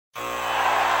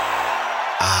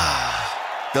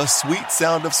The sweet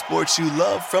sound of sports you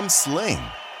love from Sling.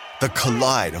 The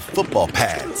collide of football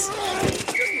pads.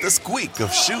 The squeak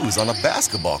of shoes on a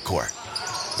basketball court.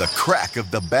 The crack of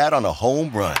the bat on a home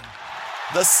run.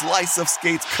 The slice of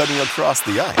skates cutting across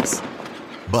the ice.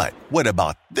 But what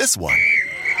about this one?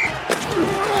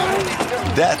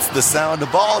 That's the sound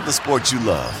of all the sports you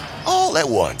love, all at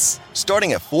once.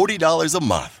 Starting at $40 a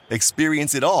month.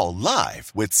 Experience it all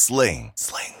live with Sling.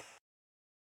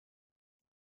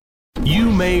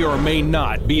 You may or may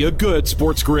not be a good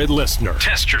Sports Grid listener.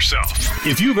 Test yourself.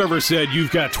 If you've ever said you've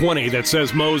got 20 that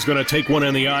says Mo's going to take one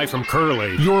in the eye from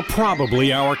Curly, you're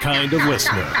probably our kind of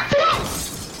listener.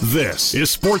 This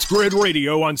is Sports Grid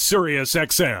Radio on Sirius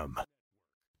XM.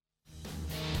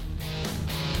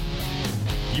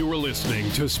 You are listening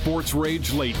to Sports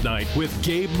Rage Late Night with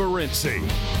Gabe Morency.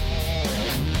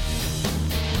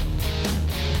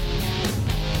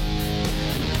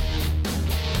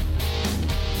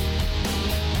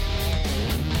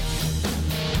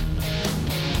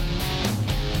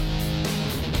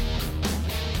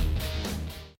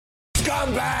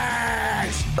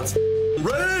 Scumbags!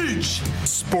 Rage!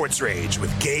 Sports Rage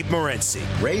with Gabe Morency.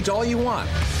 Rage all you want.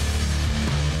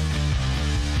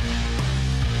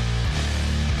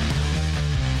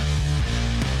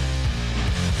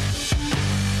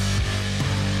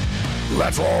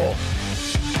 Let's roll.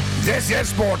 This is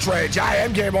Sports Rage. I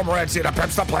am Gabe Morency. The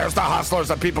pimps, the players, the hustlers,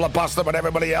 the people that bust them, and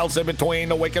everybody else in between.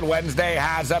 The Wicked Wednesday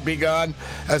has begun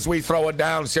as we throw it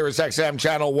down. Sirius XM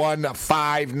Channel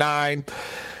 159.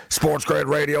 Sports Grid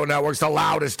Radio Network's the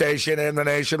loudest station in the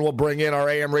nation. We'll bring in our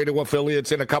AM radio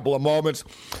affiliates in a couple of moments.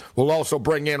 We'll also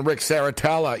bring in Rick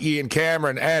Saratella, Ian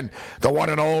Cameron, and the one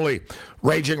and only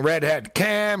Raging Redhead,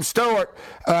 Cam Stewart,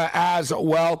 as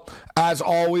well. As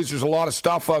always, there's a lot of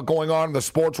stuff going on in the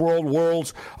sports world.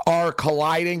 Worlds are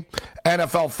colliding.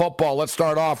 NFL football, let's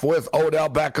start off with Odell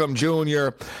Beckham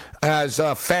Jr. as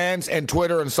fans and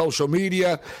Twitter and social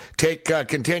media take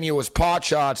continuous pot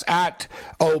shots at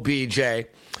OBJ.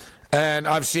 And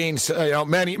I've seen,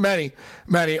 many,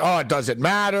 oh, it doesn't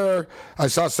matter. I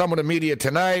saw some of the media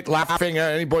tonight laughing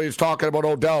at anybody who's talking about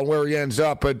Odell and where he ends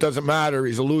up. It doesn't matter.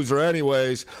 He's a loser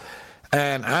anyways.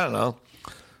 And I don't know.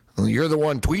 You're the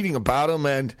one tweeting about him.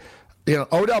 And,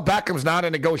 Odell Beckham's not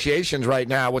in negotiations right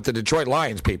now with the Detroit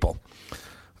Lions people.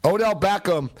 Odell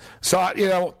Beckham,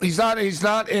 he's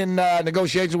not in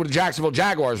negotiations with the Jacksonville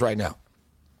Jaguars right now.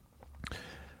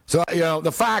 So,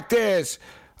 the fact is,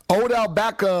 Odell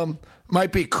Beckham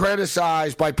might be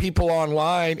criticized by people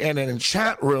online and in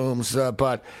chat rooms,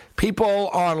 but people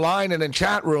online and in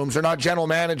chat rooms are not general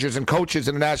managers and coaches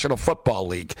in the National Football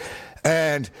League.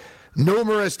 And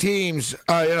numerous teams,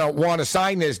 want to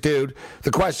sign this dude.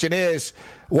 The question is,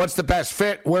 what's the best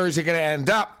fit? Where is he going to end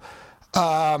up?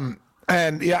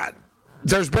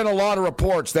 There's been a lot of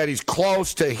reports that he's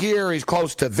close to here, he's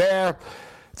close to there.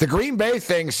 The Green Bay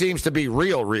thing seems to be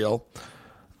real.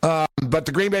 But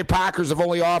the Green Bay Packers have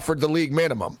only offered the league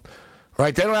minimum,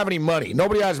 right? They don't have any money.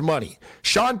 Nobody has money.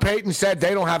 Sean Payton said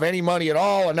they don't have any money at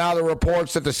all, and now there are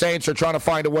reports that the Saints are trying to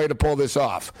find a way to pull this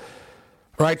off,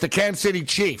 right? The Kansas City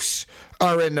Chiefs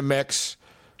are in the mix.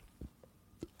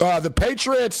 The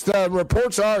Patriots, the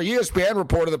reports are, ESPN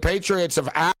reported the Patriots have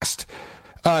asked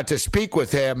to speak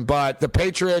with him, but the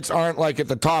Patriots aren't at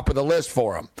the top of the list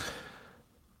for him.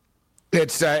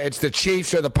 It's the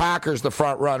Chiefs or the Packers, the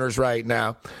front runners right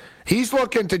now. He's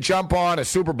looking to jump on a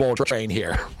Super Bowl train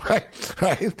here, right?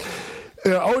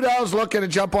 Odell's looking to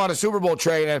jump on a Super Bowl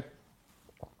train. And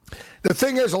the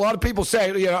thing is, a lot of people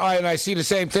say, and I see the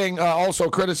same thing,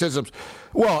 also criticisms,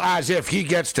 well, as if he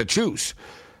gets to choose.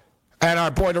 And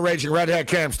our boy, the Raging Redhead,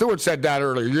 Cam Stewart, said that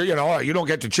earlier. You don't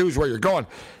get to choose where you're going.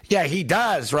 Yeah, he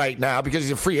does right now because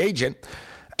he's a free agent.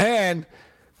 And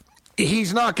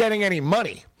he's not getting any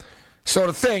money. So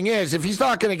the thing is, if he's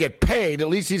not going to get paid, at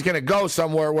least he's going to go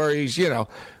somewhere where he's,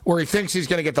 where he thinks he's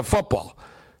going to get the football.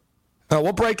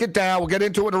 We'll break it down. We'll get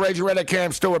into it with the Raging Redhead,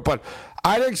 Cam Stewart. But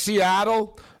I think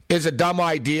Seattle is a dumb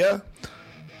idea,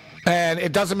 and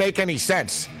it doesn't make any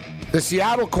sense. The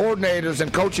Seattle coordinators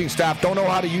and coaching staff don't know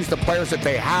how to use the players that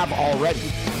they have already.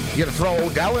 You're going to throw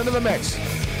Odell into the mix.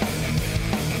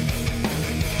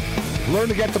 Learn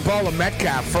to get the ball to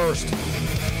Metcalf first.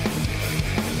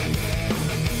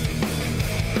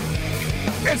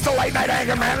 It's the late night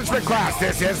anger management class.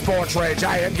 This is Sports Rage.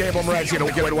 I am Gabe Morency. The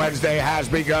Wicked Wednesday has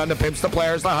begun. The pimps, the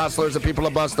players, the hustlers, the people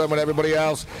that bust them, and everybody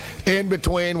else in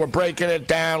between. We're breaking it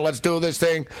down. Let's do this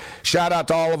thing. Shout out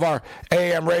to all of our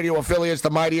AM radio affiliates,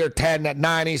 the Mightier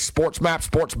 1090, Sports Map,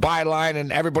 Sports Byline,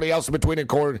 and everybody else in between,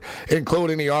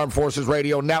 including the Armed Forces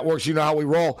Radio Networks. You know how we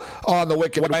roll on the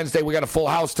Wicked Wednesday. We got a full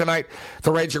house tonight.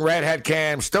 The Raging Redhead,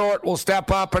 Cam Stewart, will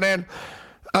step up, and then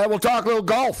We'll talk a little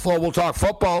golf. We'll talk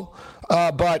football.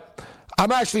 But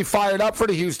I'm actually fired up for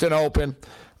the Houston Open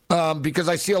because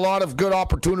I see a lot of good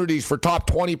opportunities for top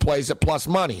 20 plays at plus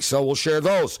money. So we'll share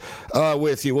those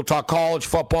with you. We'll talk college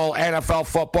football, NFL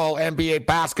football, NBA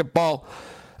basketball.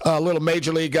 A little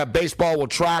Major League Baseball will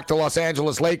track the Los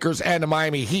Angeles Lakers and the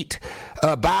Miami Heat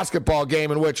basketball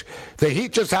game in which the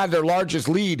Heat just had their largest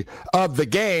lead of the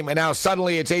game, and now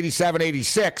suddenly it's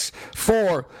 87-86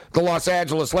 for the Los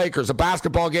Angeles Lakers. A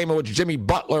basketball game in which Jimmy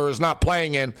Butler is not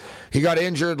playing in. He got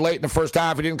injured late in the first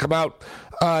half. He didn't come out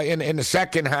in the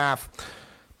second half.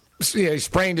 He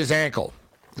sprained his ankle.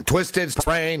 Twisted,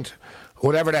 sprained,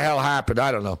 whatever the hell happened.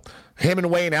 I don't know. Him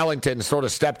and Wayne Ellington sort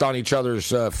of stepped on each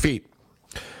other's feet.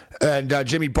 And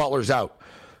Jimmy Butler's out.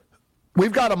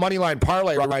 We've got a moneyline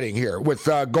parlay writing here with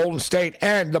Golden State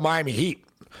and the Miami Heat.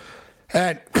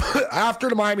 And after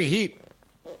the Miami Heat,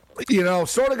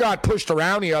 sort of got pushed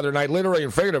around the other night, literally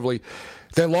and figuratively,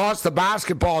 they lost the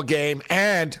basketball game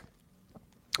and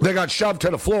they got shoved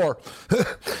to the floor.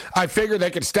 I figured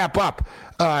they could step up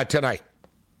tonight.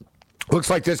 Looks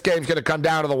like this game's going to come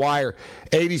down to the wire.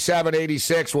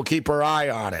 87-86. We'll keep our eye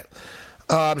on it.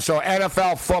 So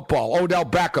NFL football, Odell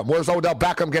Beckham. Where's Odell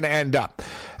Beckham going to end up?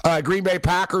 Green Bay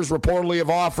Packers reportedly have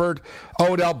offered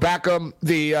Odell Beckham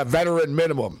the veteran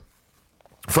minimum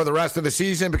for the rest of the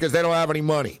season because they don't have any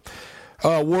money.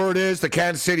 Word is the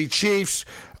Kansas City Chiefs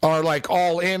are like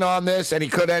all in on this, and he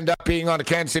could end up being on the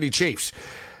Kansas City Chiefs.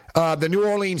 The New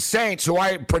Orleans Saints, who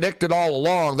I predicted all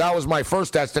along, that was my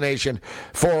first destination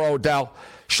for Odell.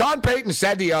 Sean Payton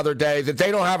said the other day that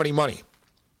they don't have any money.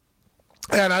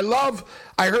 And I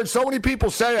heard so many people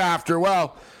say after,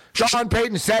 well, Sean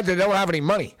Payton said they don't have any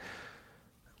money.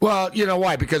 Well, you know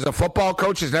why? Because a football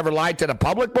coach has never lied to the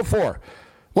public before.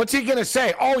 What's he going to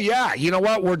say? Oh, yeah, you know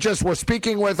what? We're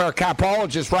speaking with our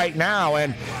capologist right now,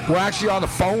 and we're actually on the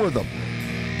phone with them.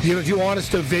 Do you want us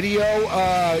to video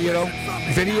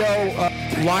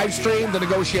live stream the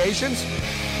negotiations?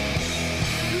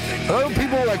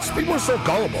 People are so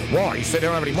gullible. Why? You said they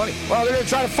don't have any money. Well, they're going to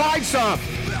try to find some.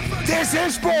 This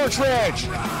is Sports Ridge.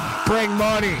 Bring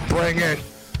money. Bring it.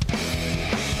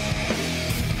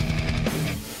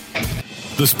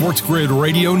 The Sports Grid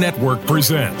Radio Network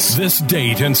presents This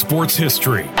Date in Sports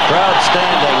History. Crowd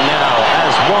standing now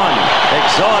as one,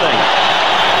 exhorting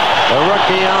the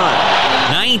rookie on.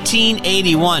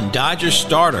 1981 Dodgers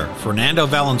starter Fernando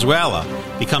Valenzuela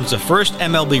becomes the first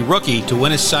MLB rookie to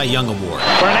win a Cy Young Award.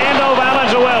 Fernando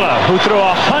Valenzuela, who threw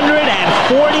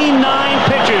 149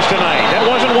 pitches tonight. That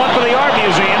wasn't one for the Art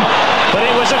Museum, but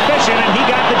it was efficient and he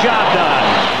got the job done.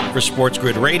 For Sports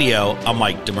Grid Radio, I'm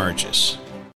Mike DeMurgis.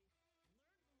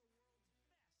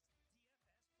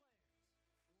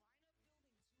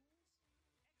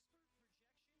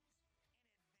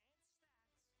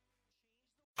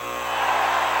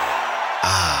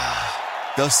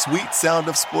 The sweet sound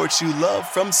of sports you love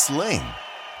from Sling.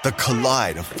 The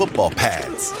collide of football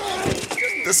pads.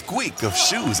 The squeak of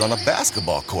shoes on a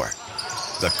basketball court.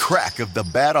 The crack of the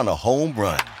bat on a home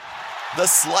run. The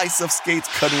slice of skates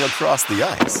cutting across the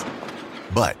ice.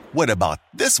 But what about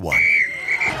this one?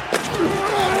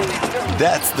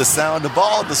 That's the sound of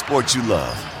all the sports you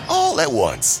love, all at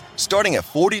once. Starting at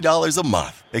 $40 a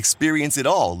month. Experience it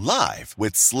all live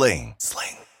with Sling.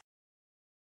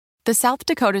 The South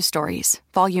Dakota Stories,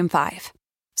 Volume 5.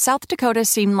 South Dakota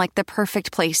seemed like the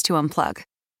perfect place to unplug.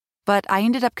 But I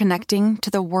ended up connecting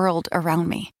to the world around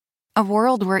me. A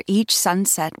world where each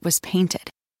sunset was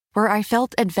painted. Where I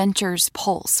felt adventure's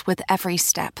pulse with every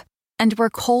step. And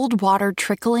where cold water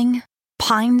trickling,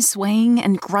 pine swaying,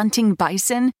 and grunting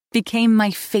bison became my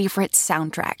favorite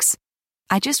soundtracks.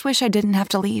 I just wish I didn't have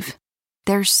to leave.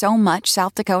 There's so much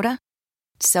South Dakota,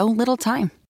 so little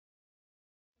time.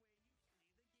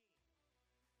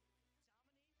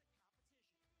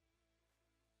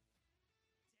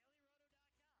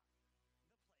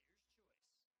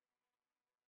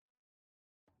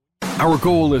 Our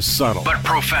goal is subtle but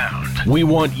profound. We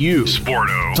want you,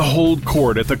 Sporto, to hold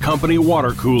court at the company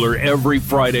water cooler every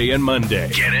Friday and Monday.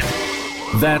 Get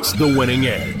it? That's the winning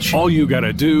edge. All you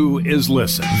gotta do is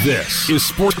listen. This is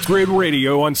Sports Grid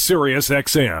Radio on Sirius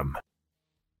XM.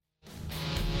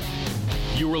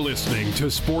 You are listening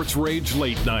to Sports Rage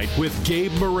Late Night with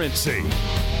Gabe Morency.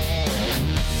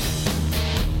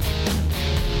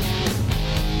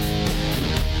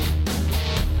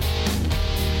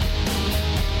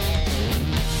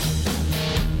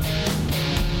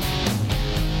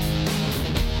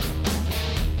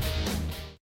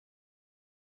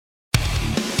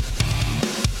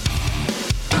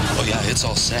 It's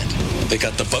all set. They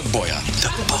got the bug boy on. The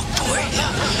bug boy?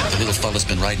 Yeah. The little fella's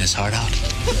been riding his heart out.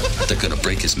 They're gonna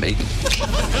break his maiden.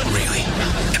 Really?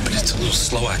 Yeah, but it's a little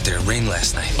slow out there. It rained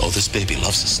last night. Oh, this baby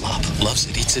loves the slop. Loves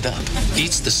it. Eats it up.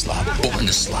 Eats the slop. Born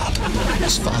to slop.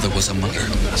 His father was a mutter.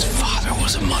 His father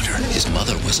was a mutter. His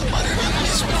mother was a mutter.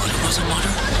 His mother was a mutter.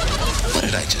 What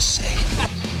did I just say?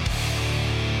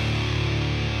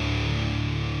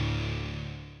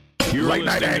 Late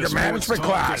night anger management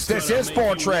class. This is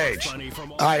Sports Rage.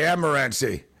 I am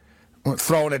Morency. We're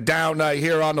throwing it down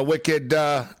here on the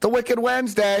Wicked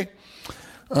Wednesday.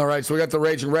 All right, so we got the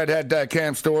Raging Redhead,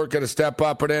 Cam Stewart, going to step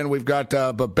up and in. We've got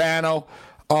Babano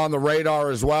on the radar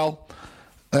as well.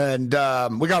 And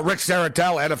we got Rick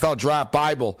Saratel, NFL Draft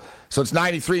Bible. So it's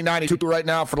 93-92 right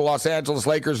now for the Los Angeles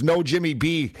Lakers. No Jimmy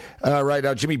B right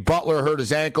now. Jimmy Butler hurt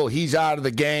his ankle. He's out of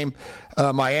the game.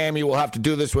 Miami will have to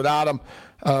do this without him.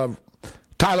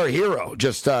 Tyler Hero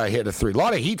just hit a three. A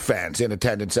lot of Heat fans in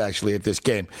attendance, actually, at this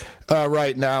game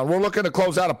right now. We're looking to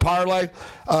close out a parlay.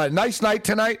 Nice night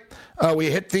tonight. We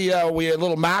had a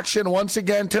little action once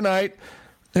again tonight.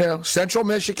 You know, Central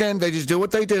Michigan, they just do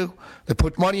what they do. They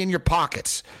put money in your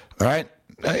pockets, all right?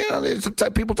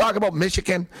 People talk about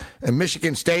Michigan and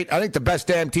Michigan State. I think the best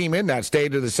damn team in that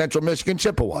state are the Central Michigan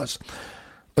Chippewas.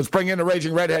 Let's bring in the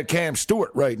Raging Redhead, Cam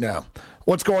Stewart, right now.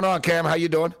 What's going on, Cam? How you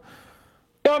doing?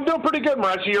 Yeah, I'm doing pretty good,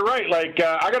 Marcy. You're right.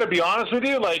 I got to be honest with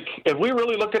you. If we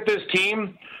really look at this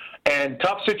team and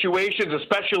tough situations,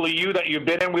 especially you that you've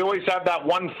been in, we always have that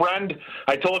one friend.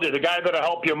 I told you, the guy that'll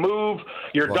help you move.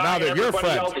 You're dying. Now they're your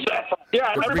friend.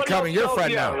 Yeah, they're becoming your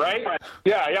friend now, right?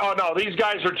 Yeah. Oh no, these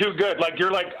guys are too good.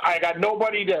 I got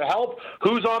nobody to help.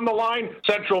 Who's on the line?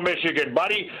 Central Michigan,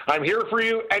 buddy. I'm here for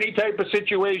you. Any type of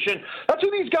situation. That's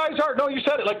who these guys are. No, you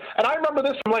said it. And I remember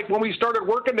this from when we started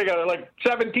working together,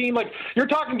 17. You're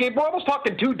talking, Gabe. We're almost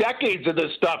talking 2 decades of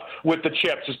this stuff with the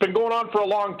Chips. It's been going on for a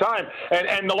long time,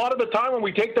 and a lot of the time when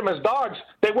we take them as dogs,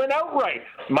 they win outright.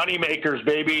 Money makers,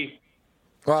 baby.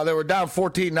 Well, they were down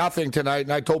 14-0 tonight,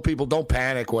 and I told people don't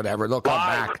panic, whatever. They'll come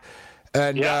back.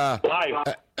 And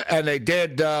and they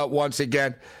did once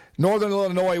again. Northern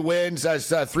Illinois wins as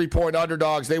 3-point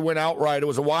underdogs. They win outright. It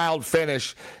was a wild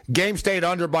finish. Game stayed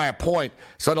under by a point.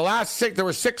 So the last 6, there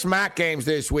were 6 MAC games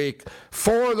this week.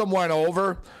 4 of them went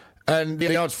over. And,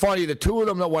 it's funny, the 2 of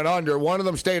them that went under, one of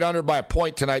them stayed under by a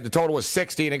point tonight. The total was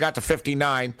 60, and it got to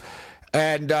 59.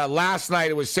 And last night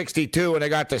it was 62, and they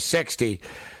got to 60.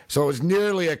 So it was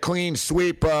nearly a clean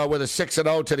sweep with a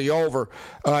 6-0 to the over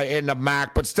in the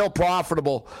MAC, but still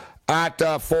profitable at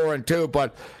 4-2.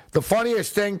 But the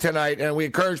funniest thing tonight, and we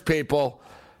encourage people,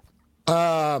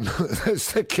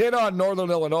 is the kid on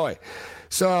Northern Illinois.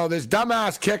 So this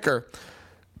dumbass kicker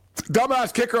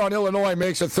on Illinois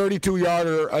makes a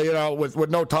 32-yarder, with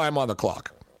no time on the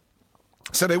clock.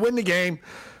 So they win the game.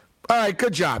 All right,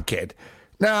 good job, kid.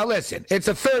 Now, listen, it's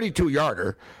a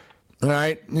 32-yarder. All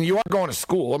right, you are going to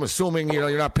school. I'm assuming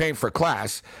you're not paying for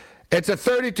class. It's a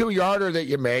 32-yarder that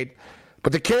you made,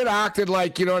 but the kid acted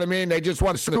like, you know what I mean, they just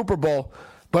won a Super Bowl.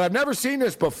 But I've never seen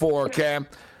this before, Cam,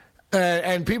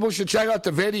 and people should check out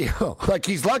the video.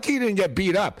 He's lucky he didn't get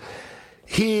beat up.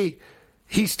 He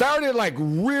started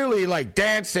really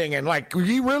dancing and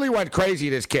he really went crazy.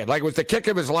 This kid, it was the kick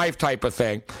of his life type of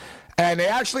thing. And they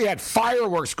actually had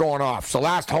fireworks going off. So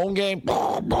last home game,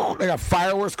 boom, boom, they got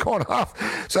fireworks going off.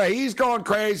 So he's going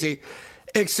crazy,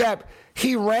 except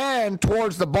he ran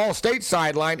towards the Ball State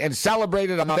sideline and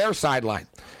celebrated on their sideline.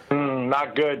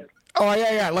 Not good. Oh,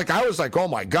 yeah. I was like, oh,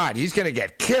 my God, he's going to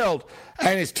get killed.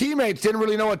 And his teammates didn't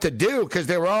really know what to do because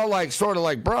they were all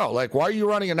bro, why are you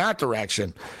running in that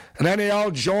direction? And then they all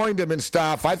joined him and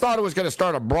stuff. I thought it was going to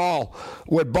start a brawl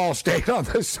with Ball State on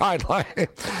the sideline.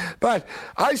 But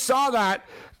I saw that,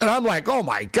 and I'm like, oh,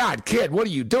 my God, kid, what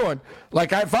are you doing?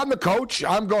 If I'm the coach,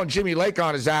 I'm going Jimmy Lake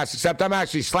on his ass, except I'm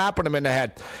actually slapping him in the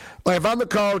head. If I'm the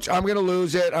coach, I'm going to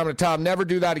lose it. I'm going to tell him never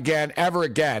do that again, ever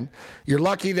again. You're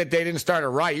lucky that they didn't start a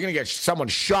riot. You're going to get someone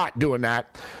shot doing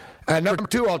that. And number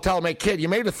 2, I'll tell him, hey, kid, you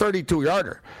made a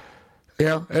 32-yarder.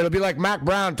 It'll be like Mac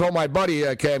Brown told my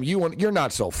buddy, Cam, you're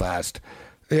not so fast.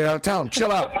 Tell him,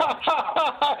 chill out.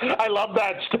 I love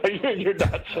that. You're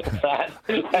not so fast.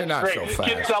 That's not great. So fast.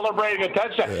 Kids celebrating a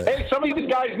touchdown. Yeah. Hey, some of these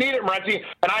guys need it, Morency.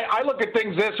 And I look at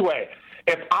things this way.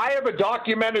 If I have a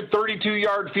documented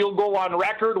 32-yard field goal on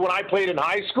record when I played in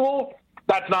high school,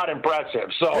 that's not impressive.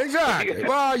 So exactly.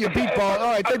 Well, you beat Ball.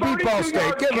 All right, they beat Ball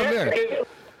State. Give them there.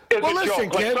 Listen,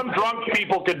 kid. Some drunk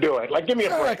people could do it. Give me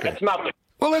a break. That's nothing.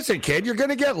 Well, listen, kid, you're going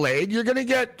to get laid. You're going to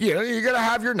get, you're going to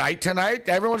have your night tonight.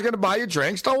 Everyone's going to buy you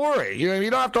drinks. Don't worry. You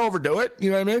don't have to overdo it. You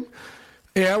know what I mean?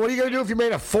 Yeah, what are you going to do if you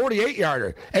made a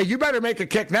 48-yarder? Hey, you better make a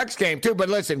kick next game, too. But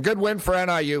listen, good win for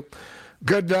NIU.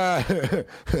 Good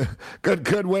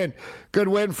win. Good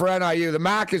win for NIU. The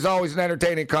MAC is always an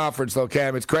entertaining conference, though,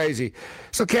 Cam. It's crazy.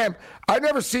 So, Cam, I've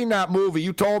never seen that movie.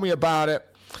 You told me about it.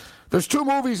 There's two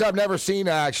movies I've never seen,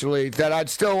 actually, that I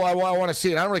want to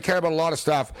see. And I don't really care about a lot of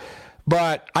stuff.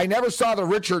 But I never saw the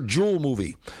Richard Jewell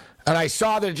movie. And I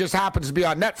saw that it just happens to be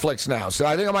on Netflix now. So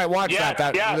I think I might watch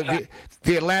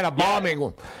the Atlanta bombing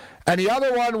one. And the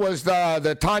other one was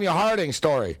the Tonya Harding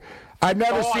story. I've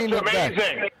never seen it.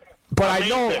 Amazing. But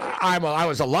amazing. I know I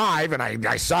was alive and I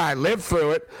lived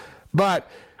through it. But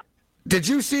did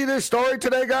you see this story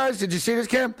today, guys? Did you see this,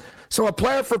 Kim? So a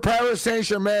player for Paris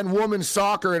Saint-Germain women's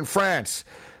soccer in France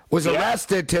was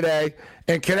arrested today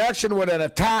in connection with an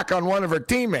attack on one of her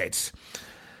teammates.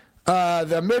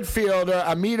 The midfielder,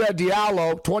 Amida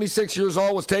Diallo, 26 years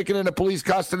old, was taken into police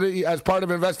custody as part of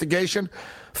an investigation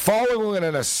following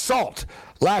an assault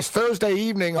last Thursday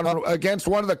evening against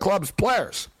one of the club's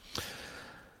players.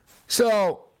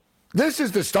 So this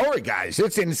is the story, guys.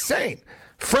 It's insane.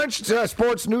 French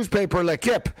sports newspaper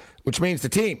L'Equipe, which means the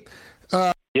team.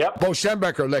 Bo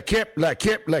Schembecker,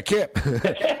 L'Equipe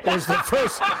is the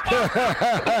first.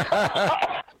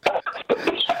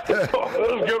 That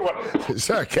was a good one.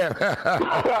 Sorry, Cam.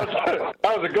 That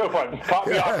was a good one. Caught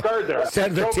me off guard there.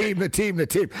 Said the team.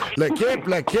 L'Equipe.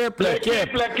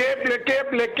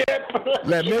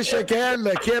 Le Michigan,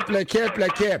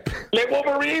 L'Equipe. Les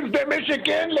Wolverines de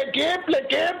Michigan,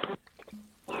 L'Equipe.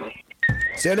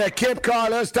 C'est L'Equipe,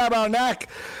 Carlos Tabarnak.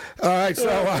 All right,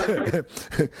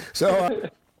 so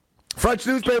French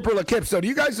newspaper L'Equipe. So do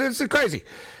you guys, this is crazy.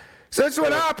 So this is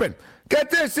what happened.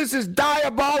 Get this is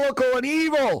diabolical and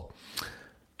evil.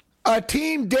 A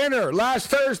team dinner last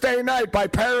Thursday night by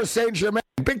Paris Saint-Germain,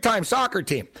 big-time soccer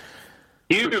team.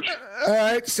 Huge. All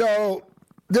right, so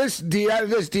this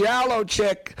Diallo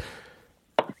chick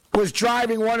was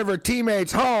driving one of her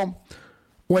teammates home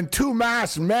when two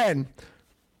masked men,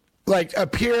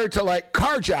 appeared to,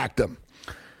 carjack them.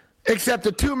 Except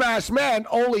the two masked men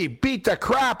only beat the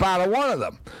crap out of one of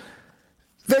them.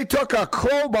 They took a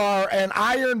crowbar and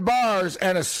iron bars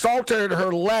and assaulted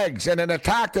her legs in an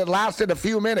attack that lasted a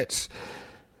few minutes.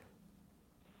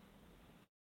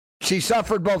 She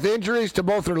suffered both injuries to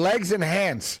both her legs and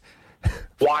hands.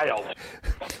 Wild.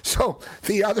 So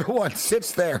the other one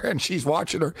sits there and she's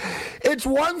watching her. It's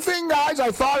one thing, guys,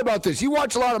 I thought about this. You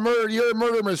watch a lot of murder. You're a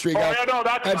murder mystery guy. Oh, yeah, no,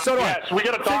 that's and so do yes, we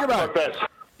got to talk about this.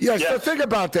 Yes, so think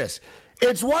about this.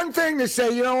 It's one thing to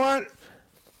say, you know what?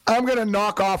 I'm going to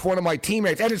knock off one of my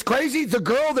teammates. And it's crazy. The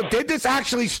girl that did this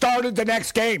actually started the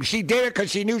next game. She did it because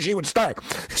she knew she would start.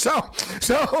 So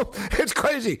it's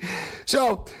crazy.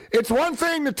 So it's one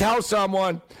thing to tell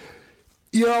someone,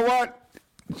 you know what?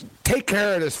 Take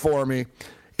care of this for me.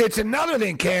 It's another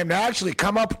thing, Cam, to actually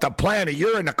come up with the plan.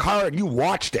 You're in the car and you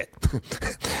watched it.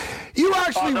 You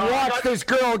actually watched this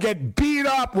girl get beat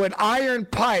up with iron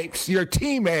pipes, your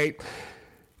teammate,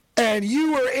 and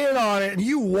you were in on it and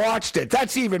you watched it.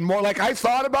 That's even more. I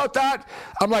thought about that.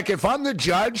 I'm like, if I'm the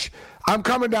judge, I'm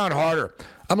coming down harder.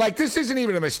 I'm like, this isn't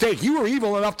even a mistake. You were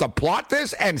evil enough to plot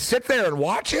this and sit there and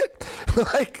watch it?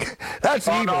 That's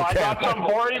evil. No, I got some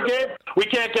for you, Gabe. We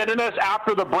can't get into this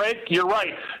after the break. You're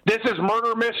right. This is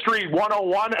Murder Mystery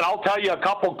 101, and I'll tell you a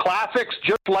couple classics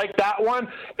just like that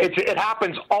one. It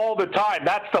happens all the time.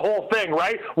 That's the whole thing,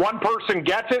 right? One person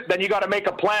gets it, then you got to make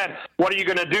a plan. What are you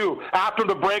going to do? After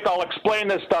the break, I'll explain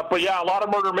this stuff. But, yeah, a lot of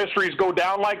murder mysteries go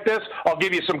down like this. I'll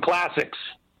give you some classics.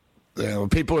 Yeah, well,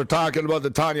 people are talking about the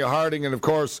Tonya Harding and, of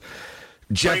course,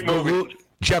 Jeff Gillooly.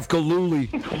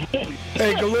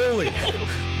 Hey, Gillooly.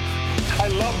 I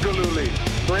love Gillooly.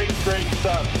 Great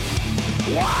stuff.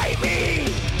 Why me?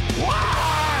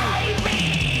 Why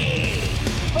me?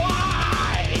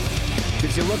 Why?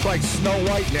 Because you look like Snow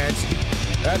White, Nancy.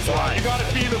 That's why. You got to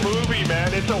see the movie,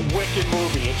 man. It's a wicked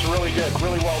movie. It's really good.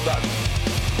 Really well done.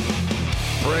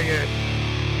 Bring it.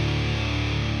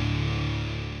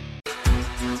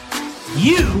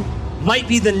 You might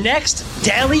be the next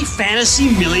daily fantasy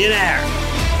millionaire.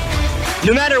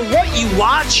 No matter what you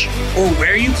watch or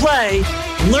where you play,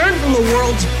 learn from the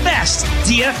world's best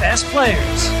DFS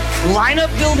players. Lineup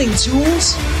building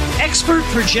tools, expert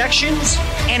projections,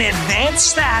 and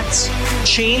advanced stats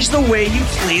change the way you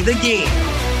play the game.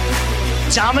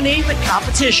 Dominate the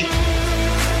competition.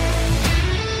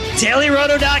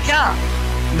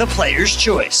 DailyRoto.com, the player's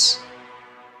choice.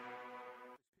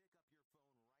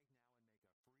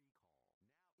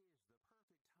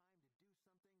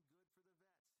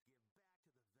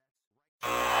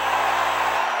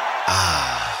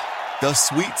 The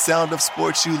sweet sound of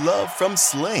sports you love from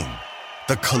Sling.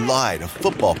 The collide of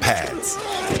football pads.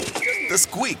 The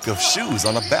squeak of shoes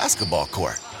on a basketball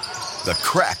court. The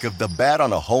crack of the bat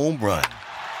on a home run.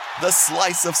 the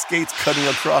slice of skates cutting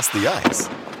across the ice.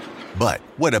 But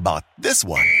what about this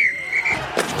one?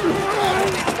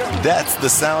 That's the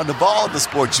sound of all the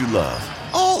sports you love,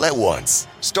 all at once.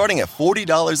 Starting at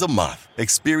 $40 a month.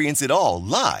 Experience it all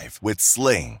live with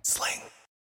Sling.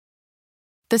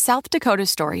 The South Dakota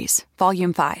Stories,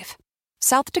 Volume 5.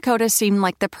 South Dakota seemed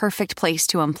like the perfect place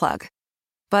to unplug.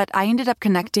 But I ended up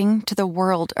connecting to the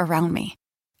world around me.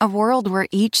 A world where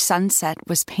each sunset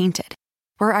was painted,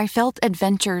 where I felt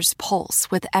adventure's pulse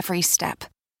with every step,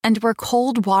 and where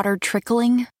cold water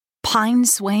trickling, pine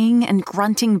swaying, and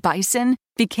grunting bison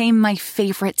became my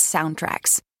favorite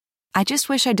soundtracks. I just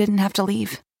wish I didn't have to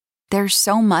leave. There's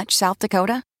so much South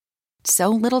Dakota, so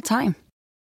little time.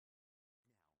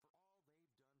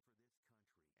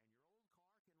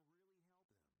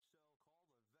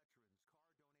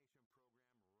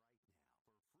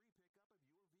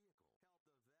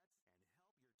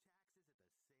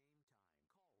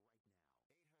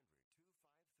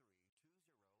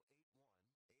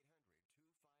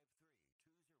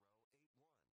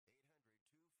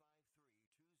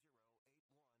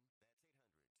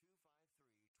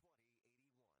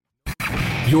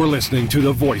 You're listening to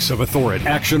the voice of authority.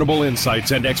 Actionable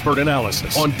insights and expert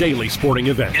analysis on daily sporting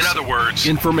events. In other words,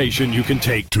 information you can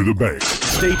take to the bank.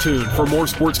 Stay tuned for more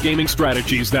sports gaming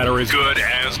strategies that are as good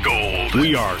as gold.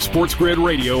 We are Sports Grid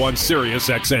Radio on Sirius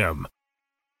XM.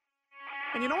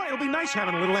 And you know what? It'll be nice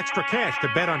having a little extra cash to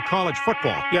bet on college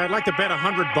football. Yeah, I'd like to bet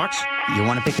 $100. You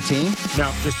want to pick a team? No,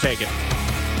 just take it.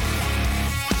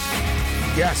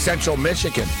 Yeah, Central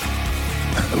Michigan.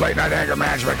 Late night anger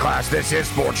management class. This is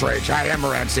Sports Rage. I am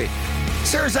Morency.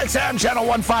 Sirius XM channel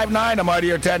 159. I'm out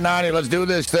here 1090. Let's do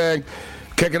this thing.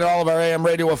 Kicking all of our AM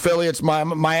radio affiliates.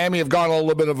 Miami have gone on a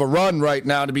little bit of a run right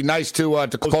now. To be nice to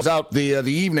close out the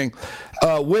evening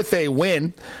with a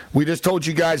win. We just told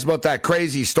you guys about that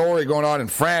crazy story going on in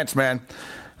France, man.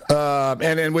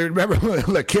 And we remember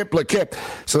L'Equipe.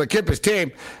 So L'Equipe is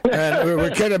team. And we were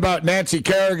kidding about Nancy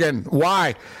Kerrigan.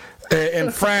 Why?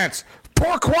 In France.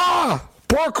 Pourquoi?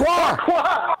 Pourquoi?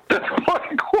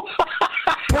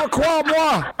 Pourquoi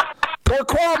moi?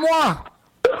 Pourquoi moi?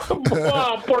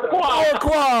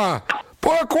 Pourquoi?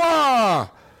 Pourquoi?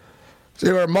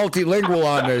 See, we're multilingual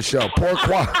on this show.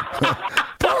 Pourquoi?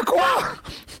 Pourquoi?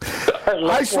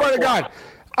 I swear to God,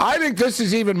 I think this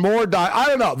is even more. I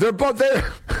don't know. They're both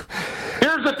there.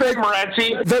 Here's the thing,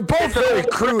 Morency. They're both very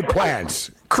crude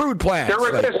plans. There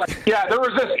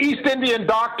was this East Indian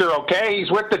doctor, okay? He's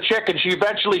with the chick, and she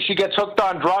gets hooked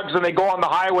on drugs, and they go on the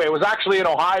highway. It was actually in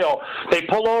Ohio. They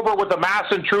pull over with a mass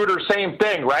intruder, same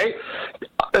thing, right?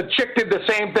 The chick did the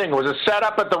same thing. It was a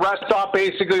setup at the rest stop,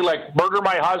 basically, like, murder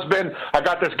my husband. I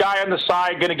got this guy on the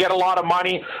side, going to get a lot of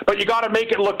money, but you got to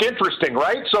make it look interesting,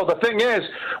 right? So the thing is,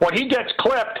 when he gets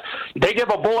clipped, they give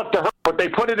a bullet to her, but they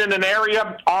put it in an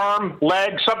area, arm,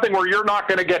 leg, something where you're not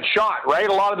going to get shot, right?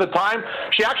 A lot of the time,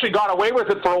 she actually got away with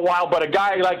it for a while, but a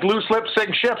guy like loose lips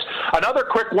sink ships. Another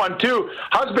quick one, too.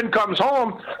 Husband comes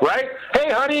home, right?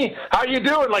 Hey, honey, how you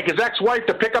doing? Like his ex-wife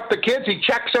to pick up the kids, he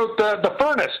checks out the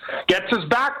furnace, gets his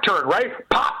back turned, right?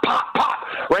 Pop, pop, pop.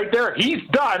 Right there. He's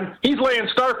done. He's laying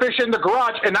starfish in the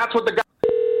garage, and that's what the guy...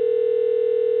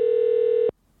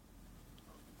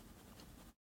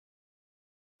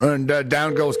 And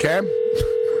down goes Cam.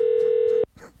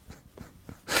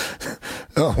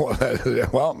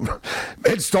 Well,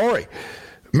 mid-story.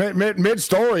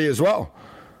 Mid-story as well.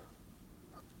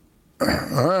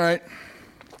 All right.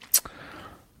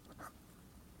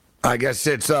 I guess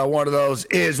it's one of those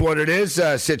is what it is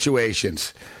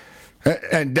situations.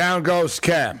 And down goes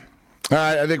Cam. All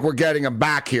right, I think we're getting him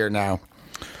back here now.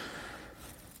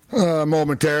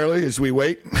 Momentarily as we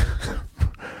wait.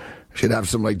 Should have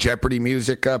some like Jeopardy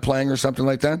music playing or something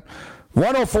like that.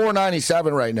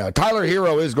 104.97 right now. Tyler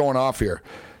Hero is going off here.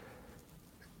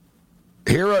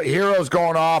 Hero's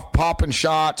going off, popping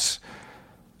shots.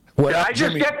 Did I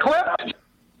just get clipped?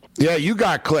 Yeah, you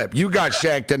got clipped. You got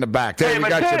shanked in the back. There, you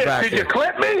got your back. Did you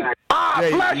clip me?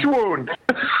 Flesh wound.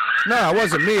 No, it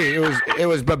wasn't me. It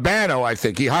was Babano, I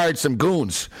think. He hired some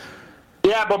goons.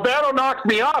 Yeah, Babano knocked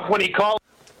me off when he called.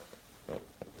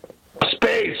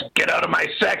 Space, get out of my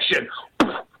section.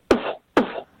 I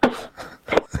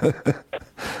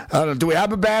don't know. Do we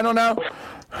have a Babano now?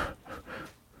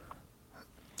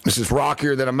 This is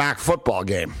rockier than a MAC football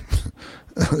game.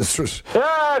 It's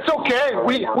okay.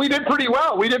 We did pretty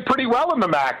well. We did pretty well in the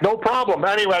MAC. No problem.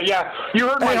 Anyway, yeah, you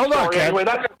heard my story. On, anyway,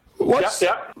 what's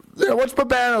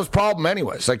Babano's problem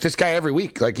anyways? Like this guy every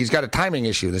week. Like he's got a timing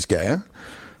issue, this guy, huh?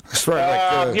 I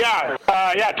swear,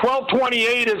 Yeah,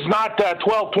 12:28 is not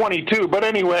 12:22. But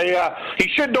anyway, he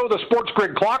should know the Sports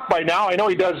Grid clock by now. I know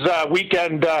he does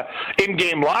weekend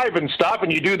in-game live and stuff,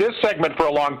 and you do this segment for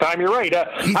a long time. You're right. I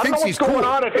don't know what's going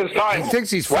on at this time. He thinks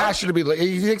he's fashionably late.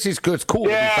 He thinks it's cool to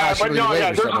be fashionably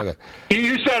late.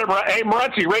 You said it, hey,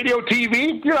 Morency, radio,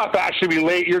 TV, you're not fashionably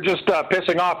late. You're just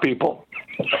pissing off people.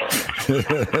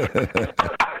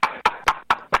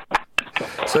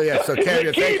 So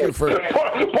Canada, thank you for...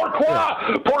 Pourquoi?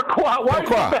 Why is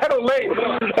Babano late?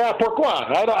 Pourquoi?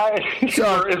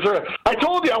 I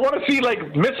told you, I want to see,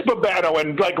 like, Miss Babano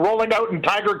and, like, rolling out in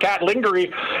Tiger Cat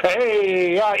Lingerie.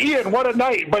 Hey, Ian, what a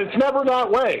night. But it's never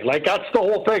that way. Like, that's the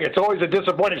whole thing. It's always a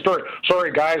disappointing story.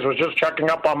 Sorry, guys, I was just checking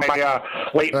up on my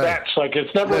late bets. Like,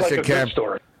 it's never like a good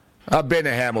story. I've been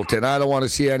to Hamilton. I don't want to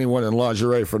see anyone in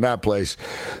lingerie from that place.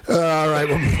 All right.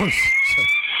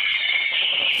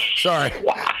 Sorry.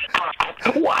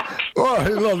 What? Oh, a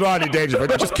little Rodney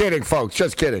Dangerfield. Just kidding, folks.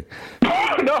 Just kidding.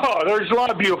 No, there's a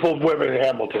lot of beautiful women in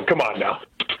Hamilton. Come on now.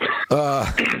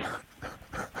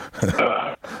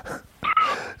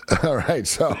 All right,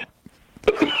 so...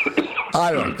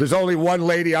 I don't know. There's only one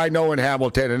lady I know in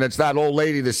Hamilton, and it's that old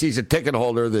lady, the season ticket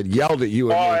holder, that yelled at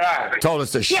you and me, told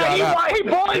us to shut up. Hey,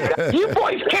 boys, you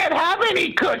boys can't have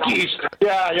any cookies.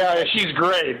 Yeah, she's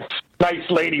great. Nice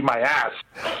lady, my ass.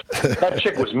 That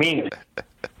chick was mean.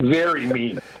 Very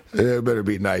mean. It better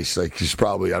be nice. Like, she's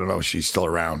probably, I don't know if she's still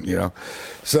around, you know?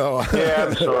 So. Yeah,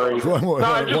 I'm sorry.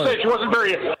 I'm just saying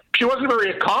she wasn't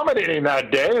very accommodating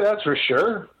that day, that's for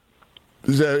sure.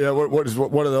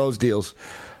 What are those deals?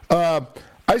 I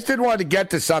just didn't want to get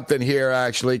to something here,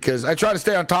 actually, because I try to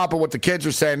stay on top of what the kids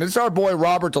are saying. This is our boy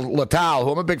Robert Lital,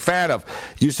 who I'm a big fan of.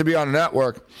 Used to be on the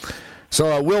network.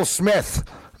 So Will Smith,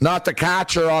 not the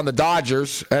catcher on the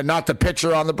Dodgers, and not the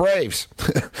pitcher on the Braves.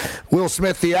 Will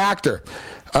Smith, the actor,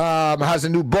 has a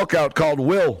new book out called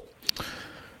Will.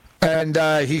 And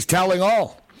he's telling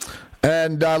all.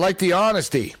 And I like the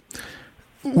honesty.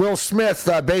 Will Smith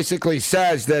basically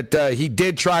says that he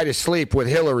did try to sleep with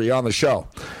Hillary on the show,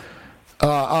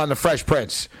 on The Fresh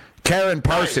Prince. Karen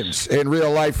Parsons, in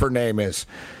real life, her name is.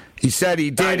 He said he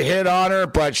did hit on her,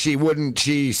 but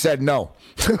she said no.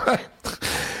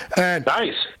 And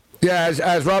nice. Yeah,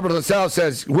 as Robert LaSalle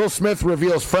says, Will Smith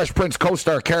reveals Fresh Prince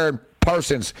co-star Karen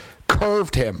Parsons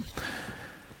curved him.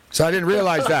 So I didn't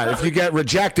realize that. If you get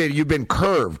rejected, you've been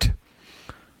curved.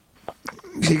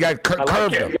 He got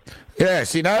curved him. Yeah,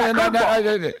 see, now you know. Yeah,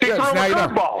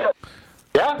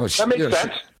 that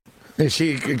makes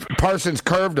sense. Parsons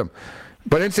curved him.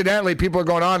 But incidentally, people are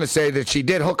going on to say that she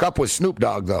did hook up with Snoop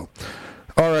Dogg, though.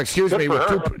 Or, excuse me, with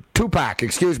Tupac.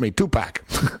 Excuse me, Tupac.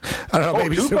 I don't know,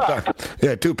 maybe Tupac. Snoop Dogg.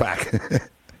 Yeah, Tupac.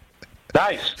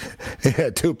 Nice. Yeah,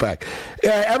 Tupac.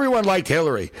 Yeah, everyone liked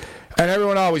Hillary. And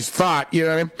everyone always thought, you know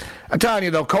what I mean? I'm telling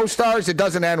you, though, co-stars, it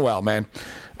doesn't end well, man.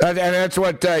 And that's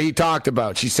what he talked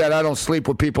about. She said, I don't sleep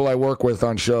with people I work with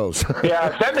on shows.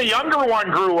 Yeah, then the younger one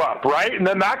grew up, right? And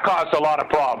then that caused a lot of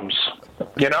problems,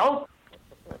 you know?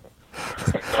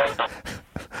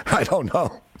 I don't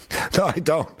know. No, I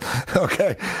don't.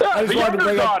 Okay. Yeah, the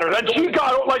younger daughter. Then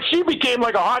she became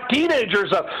like a hot teenager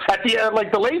at the end,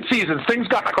 like the late seasons. Things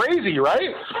got crazy,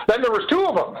 right? Then there was two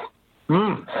of them.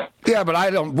 Yeah,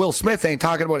 but Will Smith ain't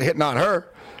talking about hitting on her.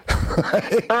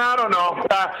 I don't know.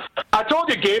 I told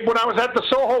you, Gabe, when I was at the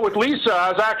Soho with Lisa,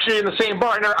 I was actually in the same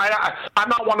bar. And I'm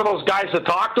not one of those guys that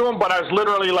talk to him, but I was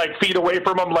literally like feet away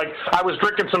from him. Like I was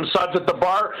drinking some suds at the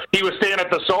bar. He was staying at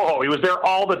the Soho. He was there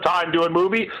all the time doing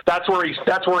movie. That's where he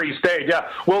stayed. Yeah,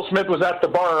 Will Smith was at the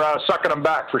bar sucking him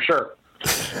back for sure.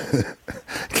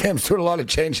 Cam's doing a lot of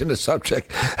changing the subject.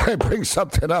 I bring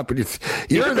something up, and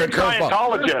you're a big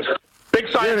Scientologist. Big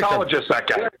Scientologist, that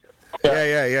guy.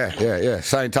 Yeah.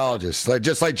 Scientologist,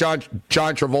 just like John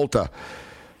Travolta.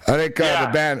 I think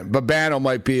Babano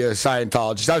might be a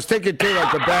Scientologist. I was thinking too, like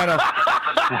Babano.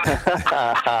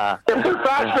 If we're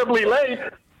fashionably late.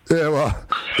 Yeah, well,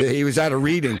 he was at a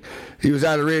reading.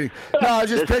 No, I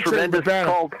was just picturing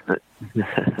Babano.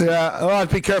 Yeah, well,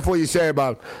 be careful what you say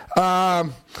about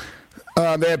him.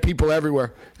 They have people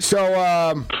everywhere.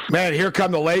 So, man, here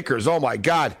come the Lakers. Oh my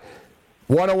God.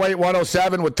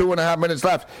 108-107 with 2.5 minutes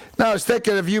left. Now, I was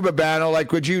thinking of you, Babano.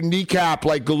 Like, would you kneecap,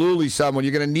 like, Galuli someone?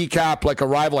 You're going to kneecap, like, a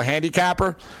rival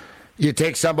handicapper? You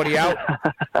take somebody out?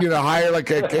 Hire, like,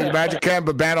 a Magic Camp.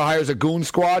 Babano hires a goon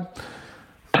squad?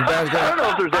 I don't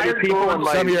know if there's any people in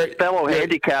my fellow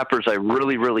handicappers I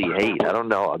really, really hate. I don't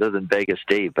know, other than Vegas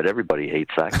Dave, but everybody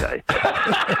hates that guy.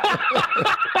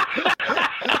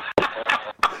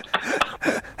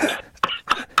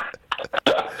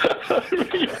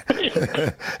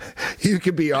 You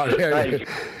could be on there.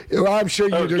 Well, I'm sure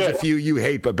there's a few you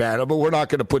hate Babano, but we're not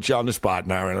going to put you on the spot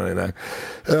now or anything.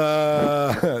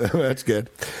 That's good.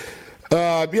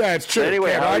 Yeah, it's true.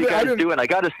 Anyway, how are you guys doing? I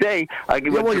got to say, what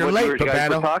you guys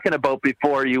were talking about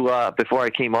before I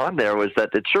came on there was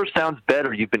that it sure sounds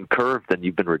better you've been curved than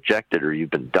you've been rejected or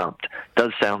you've been dumped. It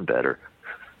does sound better.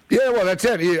 Yeah, well, that's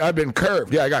it. I've been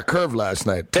curved. Yeah, I got curved last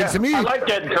night. Yeah, to me, I like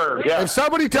getting curved, yeah. If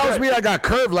somebody tells me I got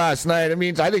curved last night, it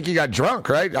means I think you got drunk,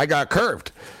 right? I got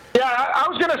curved. Yeah, I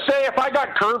was going to say, if I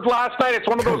got curved last night, it's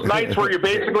one of those nights where you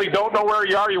basically don't know where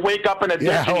you are. You wake up in a ditch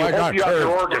and you hope you have your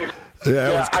organs.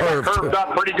 Yeah, I got curved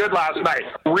up pretty good last night.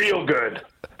 Real good.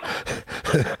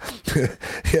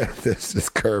 Yeah, this is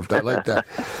curved. I like that.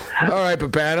 All right,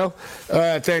 Babano.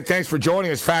 Thanks for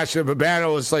joining us. Fashion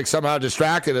Babano is like somehow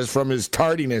distracted us from his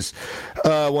tardiness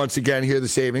once again here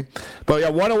this evening. But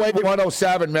yeah,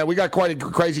 108-107, man. We got quite a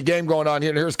crazy game going on here.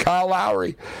 And here's Kyle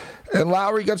Lowry. And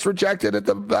Lowry gets rejected at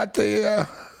the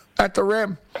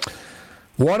rim.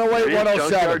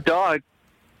 108-107. Dog.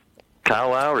 Kyle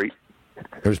Lowry.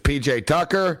 There's P.J.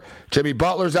 Tucker. Jimmy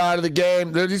Butler's out of the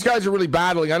game. These guys are really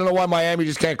battling. I don't know why Miami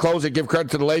just can't close it. Give credit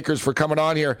to the Lakers for coming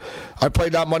on here. I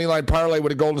played that moneyline parlay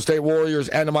with the Golden State Warriors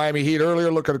and the Miami Heat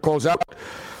earlier. Looking to close out.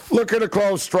 Looking to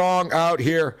close strong out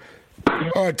here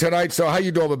tonight. So how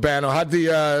you doing,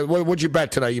 Babano? What'd you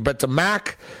bet tonight? You bet the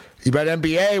MAC? You bet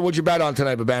NBA? What'd you bet on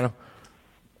tonight, Babano?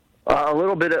 A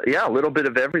little bit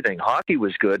of everything. Hockey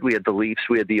was good. We had the Leafs.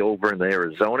 We had the over in the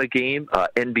Arizona game.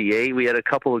 NBA, we had a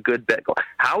couple of good bets.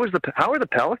 How are the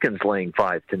Pelicans laying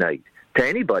 5 tonight to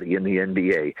anybody in the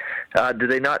NBA? Did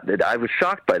they not? I was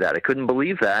shocked by that. I couldn't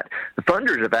believe that. The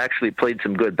Thunders have actually played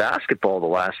some good basketball the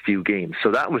last few games, so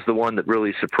that was the one that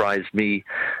really surprised me.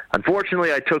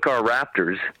 Unfortunately, I took our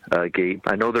Raptors, Gabe.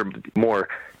 I know they're more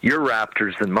your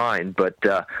Raptors than mine, but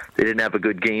they didn't have a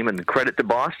good game, and credit to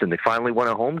Boston. They finally won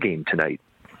a home game tonight.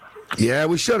 Yeah,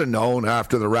 we should have known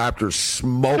after the Raptors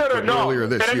smoked them earlier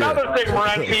this year. And another thing,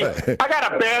 Morency, I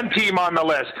got a band team on the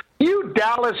list. You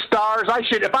Dallas Stars,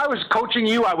 if I was coaching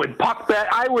you, I would puck bet.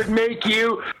 I would make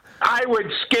you. I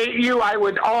would skate you. I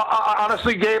would,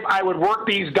 honestly, Gabe, I would work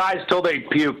these guys till they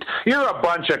puked. You're a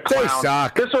bunch of clowns. They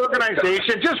suck. This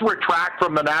organization, just retract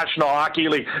from the National Hockey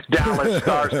League, Dallas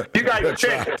Stars. You guys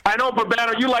stink. I know,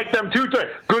 Babano, you like them too.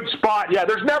 Good spot. Yeah,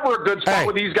 there's never a good spot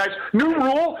with these guys. New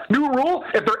rule.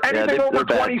 If they're anything over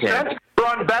 20 cents, they're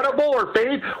unbettable or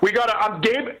fade. We got to,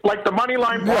 Gabe, like the money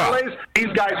line parlays,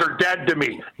 these guys are dead to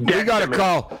me. We got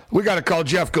to call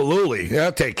Jeff Gillooly.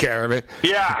 He'll take care of it.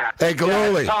 Yeah. Hey,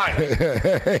 Gillooly. Yeah,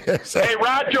 hey,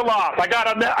 Radulov, I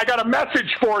got a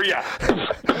message for you.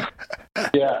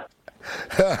 Yeah.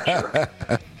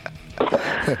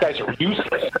 These guys are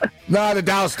useless. No, the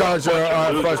Dallas Stars are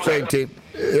a frustrating team.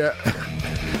 Yeah.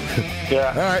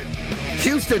 Yeah. All right.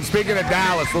 Houston, speaking of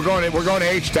Dallas, we're going to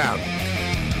H-Town.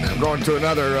 I'm going to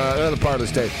another part of the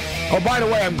state. Oh, by the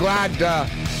way, I'm glad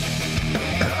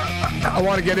I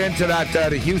want to get into that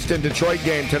the Houston-Detroit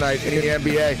game tonight in the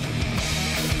NBA.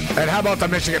 And how about the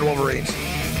Michigan Wolverines?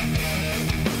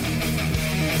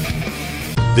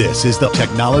 This is the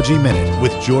Technology Minute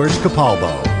with George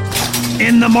Capalbo.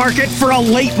 In the market for a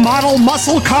late model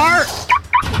muscle car?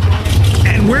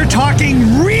 And we're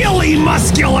talking really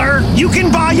muscular. You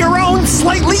can buy your own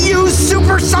slightly used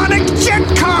supersonic jet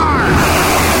car.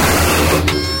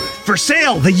 For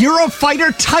sale, the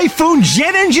Eurofighter Typhoon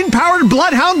jet engine-powered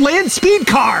Bloodhound land speed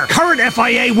car. Current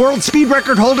FIA world speed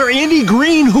record holder Andy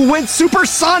Green, who went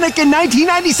supersonic in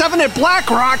 1997 at Black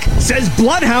Rock, says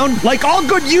Bloodhound, like all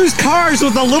good used cars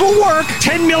with a little work,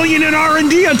 $10 million in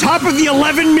R&D on top of the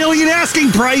 $11 million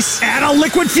asking price. Add a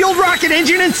liquid-fueled rocket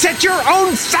engine and set your own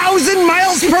 1,000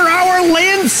 miles per hour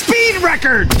land speed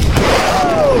record.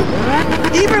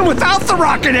 Even without the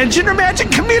rocket engine, imagine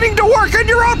commuting to work in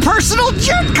your own personal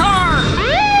jet car.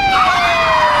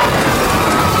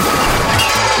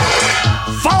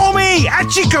 Follow me at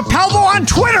Capalbo on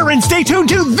Twitter and stay tuned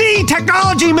to The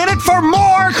Technology Minute for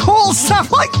more cool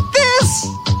stuff like this.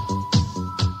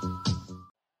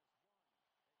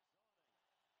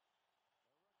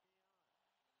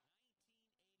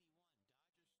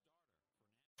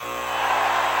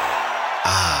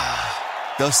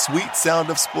 The sweet sound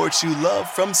of sports you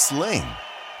love from Sling.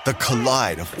 The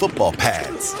collide of football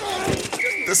pads.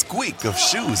 The squeak of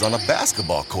shoes on a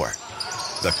basketball court.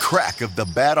 The crack of the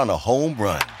bat on a home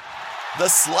run. The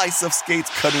slice of skates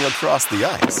cutting across the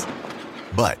ice.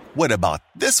 But what about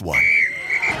this one?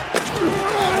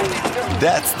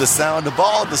 That's the sound of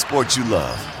all the sports you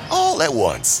love, all at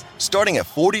once. Starting at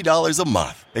 $40 a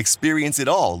month. Experience it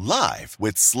all live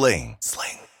with Sling.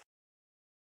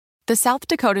 The South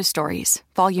Dakota Stories,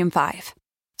 Volume 5.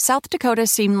 South Dakota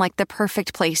seemed like the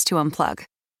perfect place to unplug.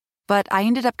 But I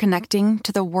ended up connecting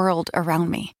to the world around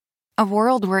me. A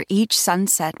world where each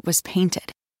sunset was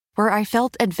painted, where I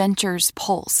felt adventure's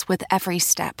pulse with every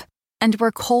step, and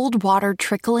where cold water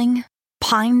trickling,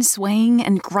 pine swaying,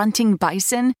 and grunting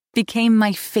bison became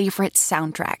my favorite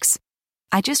soundtracks.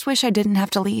 I just wish I didn't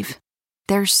have to leave.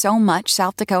 There's so much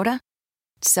South Dakota,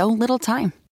 so little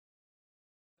time.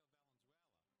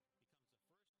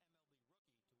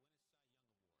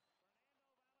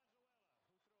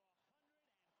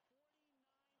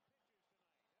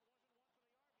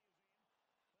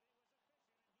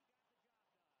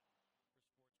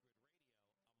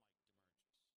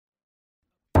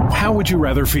 How would you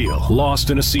rather feel?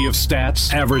 Lost in a sea of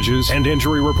stats, averages, and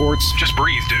injury reports? Just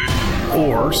breathe, dude.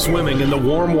 Or swimming in the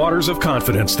warm waters of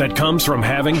confidence that comes from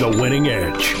having the winning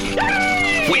edge?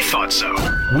 We thought so.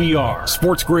 We are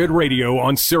Sports Grid Radio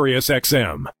on Sirius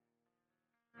XM.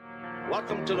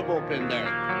 Welcome to the bullpen,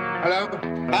 Derek. Hello.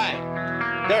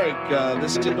 Hi. Derek,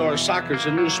 this indoor soccer is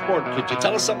a new sport. Could you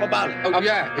tell us something about it? Oh,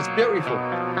 yeah, it's beautiful.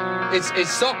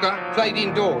 It's soccer played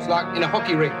indoors, like in a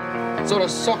hockey rink. Sort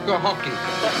of soccer hockey.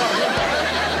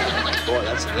 Boy,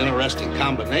 that's an interesting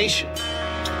combination.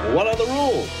 Well, what are the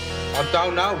rules? I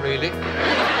don't know, really.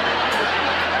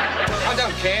 I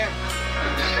don't care.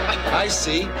 I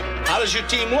see. How does your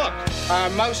team look?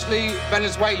 Mostly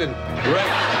Venezuelan. Great.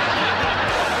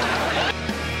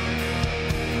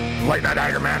 Late Night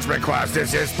Anger Management class.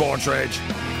 This is Sports Rage.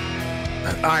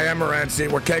 I am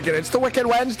Morency. We're kicking it. It's the Wicked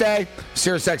Wednesday.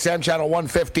 Sirius XM channel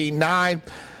 159.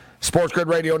 Sports Grid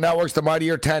Radio Networks, the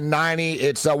mightier 1090.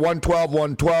 It's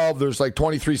 112. There's like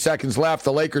 23 seconds left.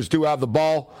 The Lakers do have the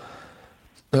ball.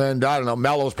 And I don't know,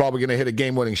 Melo's probably going to hit a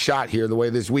game-winning shot here the way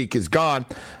this week is gone.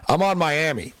 I'm on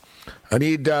Miami. I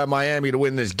need Miami to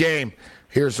win this game.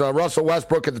 Here's Russell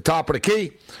Westbrook at the top of the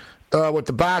key with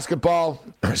the basketball.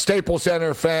 Staples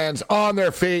Center fans on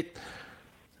their feet.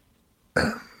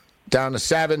 Down to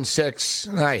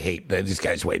 7-6. I hate that. These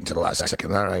guys waiting until the last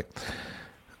second. All right.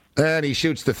 And he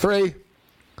shoots the three,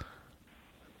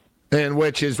 in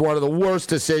which is one of the worst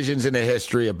decisions in the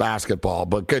history of basketball,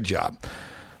 but good job.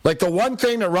 Like the one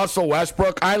thing that Russell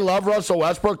Westbrook, I love Russell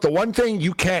Westbrook. The one thing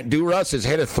you can't do, Russ, is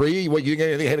hit a three. What, you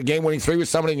going to hit a game-winning three with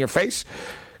somebody in your face?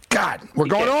 God, we're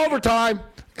going to overtime.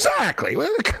 Exactly.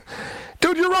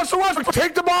 Dude, you're Russell Westbrook.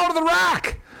 Take the ball to the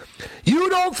rack. You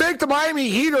don't think the Miami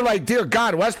Heat are like, dear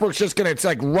God, Westbrook's just going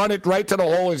to run it right to the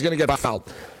hole. He's going to get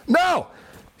fouled. No.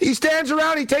 He stands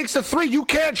around, he takes the three. You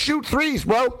can't shoot threes,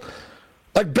 bro.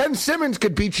 Like Ben Simmons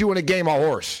could beat you in a game of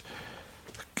horse.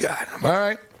 God, all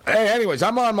right. Hey, anyways,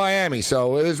 I'm on Miami,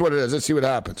 so it is what it is. Let's see what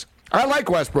happens. I like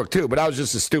Westbrook, too, but that was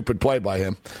just a stupid play by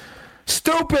him.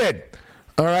 Stupid!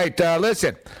 All right,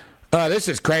 listen. This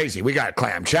is crazy. We got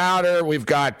Clam Chowder. We've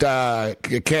got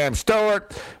Cam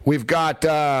Stewart. We've got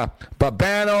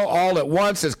Babano all at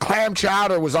once as Clam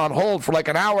Chowder was on hold for like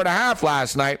an hour and a half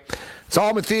last night. It's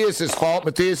all Matthias' fault.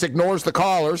 Matthias ignores the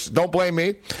callers. Don't blame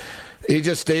me. He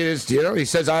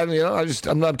says, I'm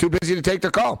too busy to take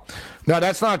the call. No,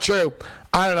 that's not true.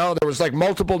 I don't know. There was like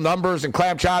multiple numbers, and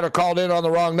Clam Chowder called in on the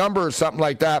wrong number or something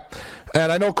like that.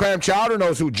 And I know Clam Chowder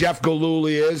knows who Jeff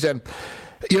Gillooly is. And,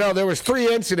 there was three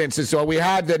incidences. So we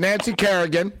had the Nancy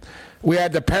Kerrigan, we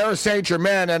had the Paris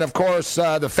Saint-Germain, and, of course,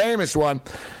 the famous one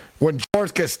when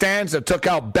George Costanza took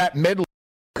out Bette Midler.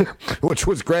 Which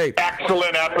was great.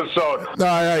 Excellent episode.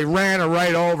 He ran her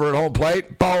right over at home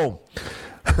plate. Boom.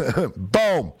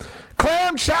 Boom.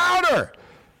 Clam Chowder.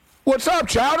 What's up,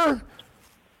 Chowder?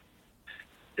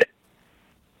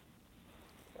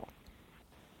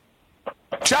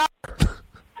 Chowder.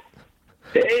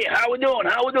 Hey, how we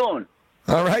doing?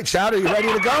 All right, Chowder, you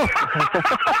ready to go?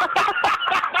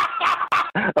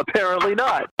 Apparently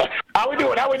not. How we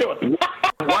doing?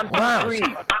 1, 2,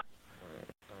 3.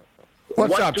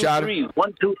 What's one, up, two, Chowder? 3.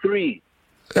 1, 2, 3.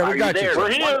 Yeah, we got you.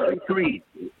 We're here. 1, 2, 3.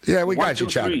 Yeah, we got you,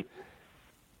 Chowder.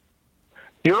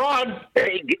 You're on.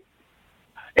 Hey,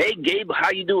 Gabe,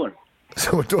 how you doing?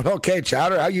 So we're doing okay,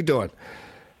 Chowder. How you doing?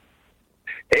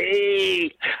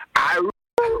 Hey,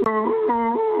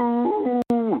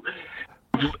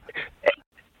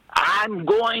 I'm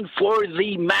going for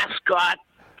the mascot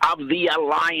of the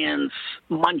Alliance,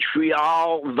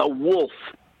 Montreal, the Wolf.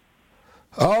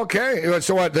 Okay.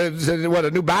 So what,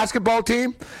 a new basketball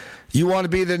team? You want to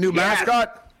be the new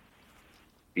mascot?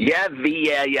 Yeah,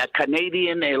 the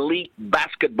Canadian Elite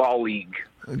Basketball League.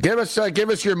 Give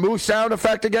us your moose sound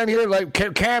effect again here. Like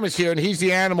Cam is here, and he's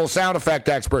the animal sound effect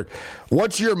expert.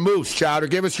 What's your moose, Chowder?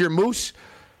 Give us your moose.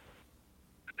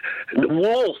 The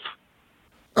wolf.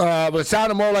 But it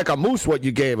sounded more like a moose what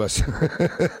you gave us.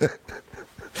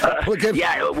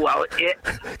 Yeah, well,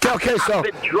 okay, so I'm a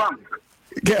bit drunk.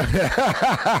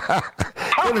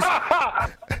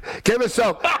 Give us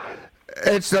so.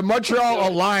 It's the Montreal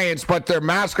Alliance, but their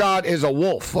mascot is a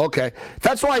wolf. Okay,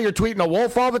 that's why you're tweeting a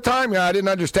wolf all the time. Yeah, I didn't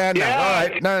understand that. All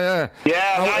right, no.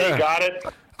 Yeah, now you got it.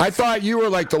 I thought you were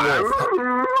like the wolf.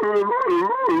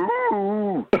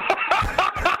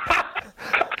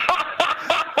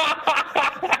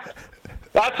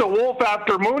 That's a wolf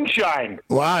after moonshine.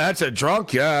 Wow, that's a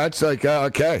drunk. Yeah, that's like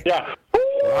okay. Yeah.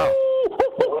 Wow.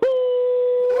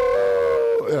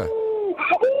 Yeah.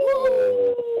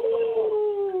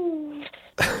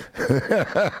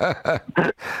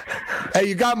 Hey,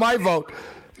 you got my vote.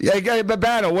 Hey,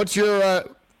 Babano, what's your?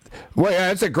 Wait,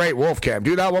 that's a great wolf cam.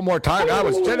 Do that one more time.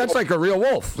 That's like a real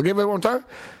wolf. Give it one time.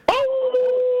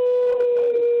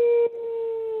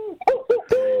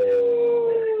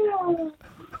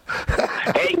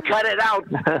 Hey, cut it out.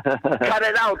 Cut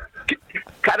it out.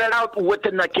 Cut it out with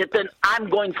the kitten. I'm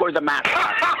going for the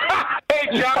mascot. Hey,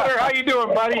 Chowder, how you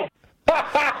doing, buddy?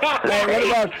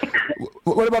 Hey,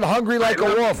 what about Hungry Like a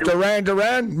Wolf? Duran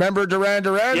Duran? Remember Duran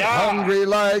Duran? Yeah. Hungry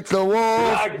like the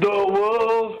wolf. Like the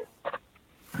wolf.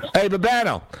 Hey,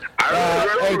 Babano.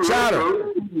 Hey,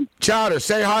 Chowder,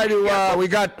 say hi to. We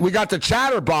got the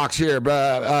Chatterbox here,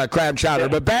 Clam Chowder.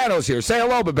 Babano's here. Say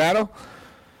hello, Babano.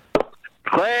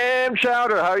 Clam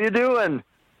Chowder, how you doing?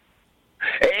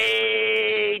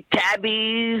 Hey,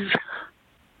 tabbies.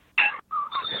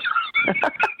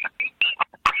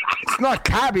 It's not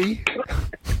Cabby.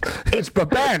 It's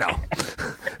Babano.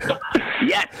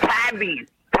 Yeah, tabbies.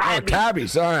 Oh,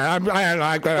 tabbies. All right. I'm having a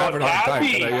hard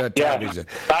time. Tabbies.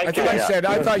 I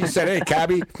thought you said, hey,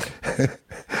 Cabby.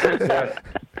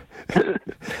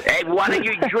 Hey, what are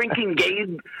you drinking,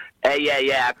 Gabe?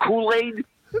 Yeah, Kool-Aid?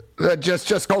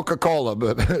 Just Coca-Cola,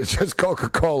 but just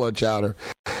Coca-Cola, Chowder.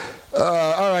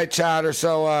 All right, Chowder.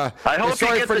 So I hope you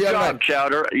get the job,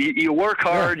 Chowder. You work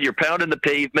hard. Yeah. You're pounding the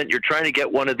pavement. You're trying to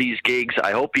get one of these gigs.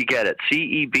 I hope you get it.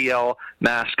 CEBL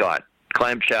mascot,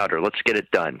 Clam Chowder. Let's get it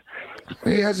done.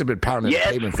 He hasn't been pounding the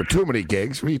pavement for too many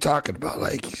gigs. What are you talking about?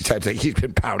 Like he's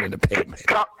been pounding the pavement.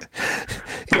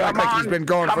 You act like he's been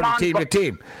going from team to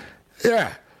team.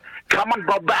 Yeah. Come on,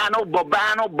 Babano,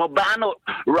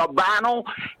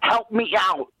 help me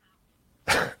out.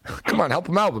 Come on, help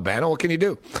him out, Babano. What can you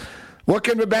do? What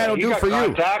can Babano do for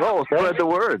you? Oh, spread the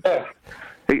word. I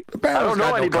don't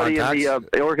know anybody in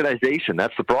the organization.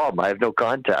 That's the problem. I have no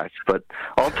contacts, but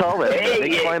I'll tell them.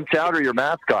 Make Clam Chowder your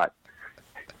mascot.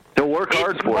 They'll work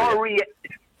hard for you.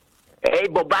 Hey,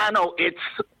 Babano, it's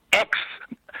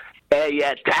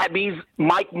Tabby's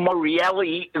Mike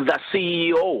Morelli, the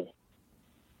CEO.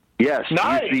 Yes,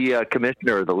 nice. He's the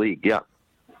commissioner of the league, yeah.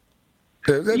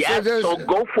 So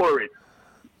go for it.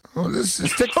 Well, Go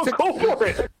for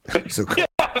it.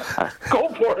 Go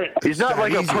for it. He's not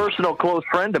like a personal close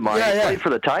friend of mine. He played for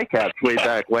the Ticats way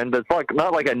back when, but it's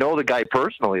not like I know the guy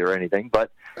personally or anything. But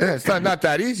it's not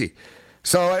that easy.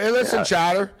 So, hey, listen,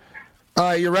 Chowder,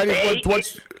 you ready?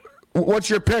 What's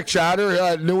your pick,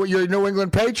 Chowder? Your New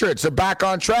England Patriots are back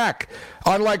on track.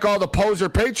 Unlike all the poser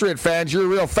Patriot fans, you're a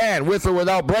real fan, with or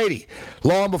without Brady.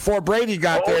 Long before Brady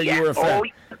got there, you were a fan.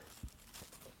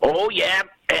 Oh, yeah.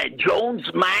 Jones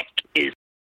Mack is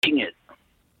it.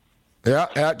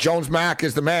 Yeah, Jones Mack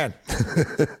is the man.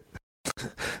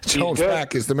 Jones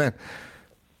Mack is the man.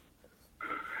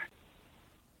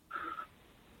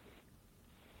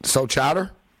 So,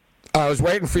 Chowder? I was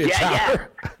waiting for you, Chowder.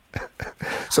 Yeah.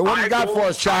 So what do you got for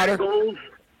us, Chowder?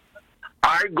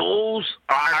 Our goals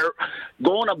are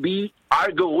going to be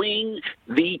arguing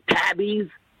the tabbies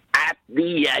at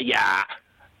the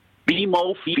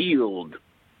BMO Field.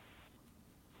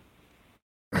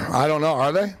 I don't know.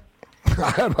 Are they?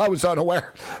 I was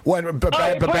unaware. When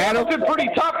Babano? It's pretty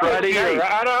tough Friday this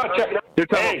year. They're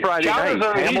talking Friday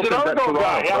night. He's an Argo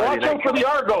guy. Watch out for the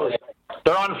Argos.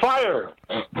 They're on fire.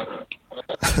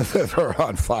 They're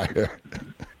on fire.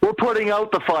 We're putting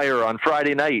out the fire on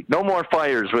Friday night. No more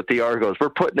fires with the Argos. We're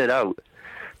putting it out.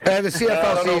 And the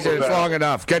CFL season is long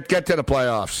enough. Get to the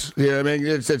playoffs. You know what I mean?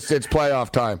 It's playoff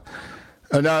time.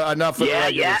 Enough for the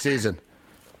regular season.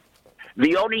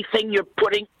 The only thing you're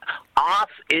putting off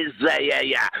is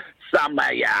some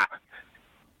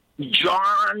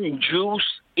John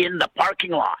Juice in the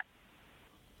parking lot.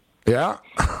 Yeah?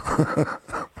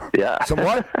 Yeah. Some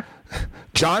what?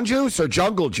 John Juice or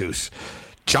Jungle Juice?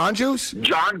 John Juice?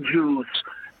 John Juice.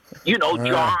 You know,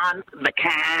 John, the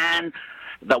can,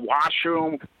 the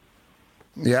washroom.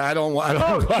 Yeah, I don't.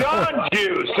 Oh, John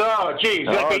juice. Oh, geez,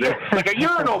 like a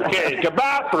urinal cake, a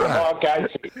bathroom. Okay.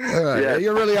 Yeah,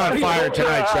 you're really on fire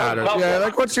tonight, Chowder. Yeah,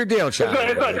 like what's your deal, Chowder?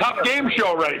 It's a tough game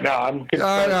show right now.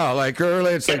 I know, like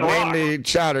early, it's like name the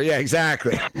Chowder. Yeah,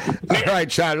 exactly. All right,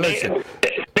 Chowder, listen.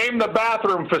 Name the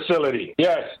bathroom facility.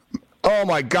 Yes. Oh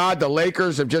my God, the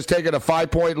Lakers have just taken a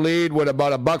 5-point lead with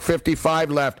about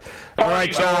 $1.55 left. All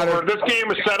right, Chowder. This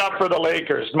game is set up for the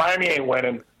Lakers. Miami ain't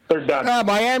winning. They're done.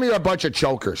 Miami are a bunch of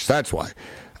chokers. That's why.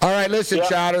 All right, listen,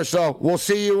 Chowder. So we'll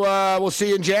see you. We'll see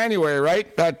you in January, right?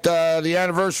 At the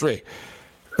anniversary.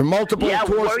 Multiple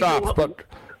tour stops, but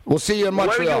we'll see you in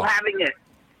Montreal. Where are you having it?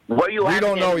 Where are you we having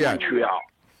don't know it in yet. Montreal?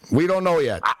 We don't know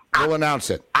yet. We'll announce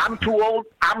it. I'm too old.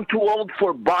 I'm too old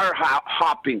for bar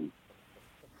hopping.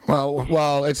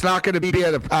 Well, it's not going to be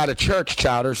at a church,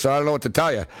 Chowder. So I don't know what to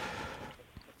tell you.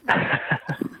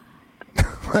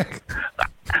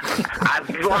 As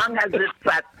long as it's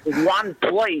at one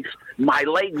place, my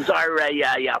legs are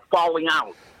falling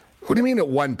out. What do you mean at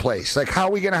one place? Like, how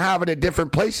are we going to have it at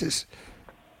different places?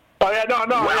 Oh, yeah, no.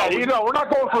 Well, we're not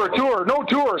going for a tour. No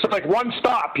tour. It's like one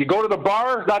stop. You go to the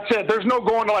bar, that's it. There's no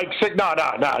going to, like,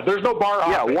 no. There's no bar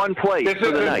hopping. Yeah, one place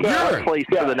for the night. One place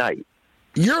for the night.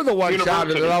 You're the one,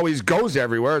 Chowder, that always goes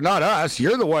everywhere, not us.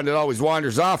 You're the one that always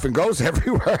wanders off and goes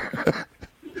everywhere.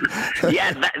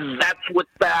 Yeah, that's with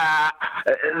the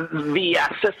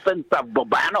assistant of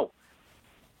Bobano.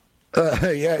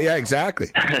 Yeah,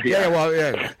 exactly.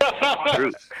 Yeah.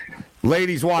 True.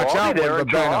 Ladies, watch out. I'll be there in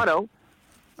Toronto.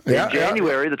 In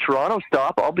January, the Toronto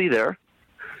stop, I'll be there.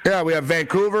 Yeah, we have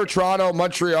Vancouver, Toronto,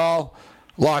 Montreal,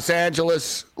 Los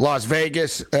Angeles, Las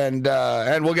Vegas, and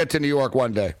we'll get to New York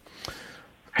one day.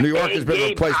 New York has been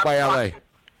replaced by L.A.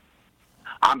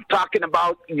 I'm talking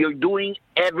about you're doing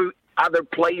every other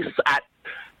place at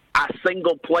a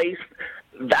single place.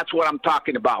 That's what I'm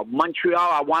talking about. Montreal,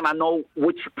 I want to know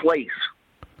which place.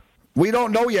 We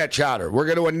don't know yet, Chowder. We're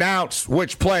going to announce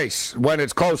which place when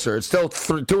it's closer. It's still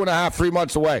 2.5, 3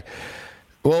 months away.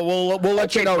 We'll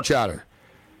let you know, Chowder.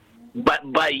 But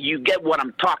you get what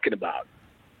I'm talking about.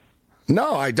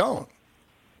 No, I don't.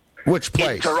 Which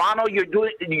place? In Toronto, you're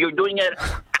doing it.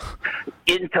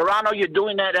 In Toronto, you're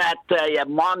doing it at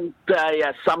Mont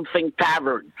something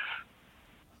Tavern.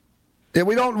 Yeah,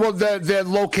 we don't. Well, the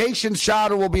location,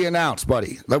 Chowder, will be announced,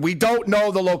 buddy. Like, we don't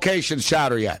know the location,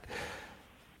 Chowder, yet.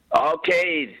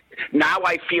 Okay, now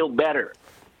I feel better.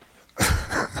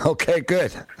 Okay,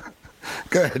 good.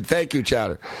 Good. Thank you,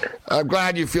 Chowder. I'm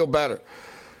glad you feel better.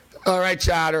 All right,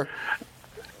 Chowder.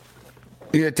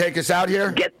 You gonna take us out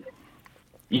here? Get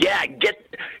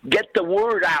the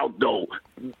word out, though.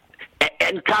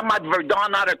 And come at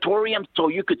Verdun Auditorium so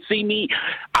you could see me.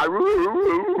 Oh!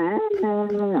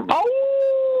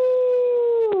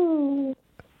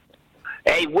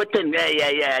 Hey, Witten,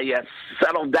 yeah.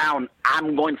 Settle down.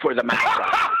 I'm going for the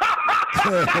mascot.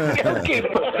 Okay,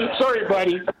 sorry,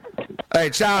 buddy. Hey,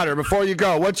 Chowder, before you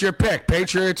go, what's your pick,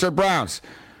 Patriots or Browns?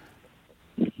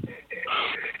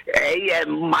 Hey,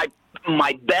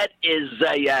 my bet is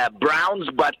Browns,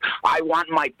 but I want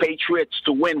my Patriots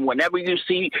to win. Whenever you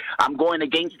see I'm going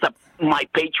against my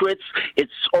Patriots,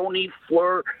 it's only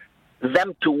for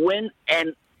them to win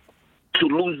and to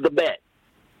lose the bet.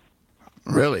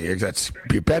 Really? You're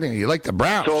betting. You like the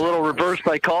Browns. So a little reverse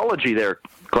psychology there,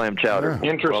 Clam Chowder.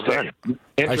 Yeah. Interesting.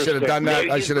 I should have done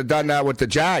that. I should have done that with the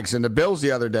Jags and the Bills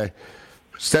the other day.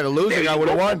 Instead of losing, I would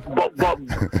have won.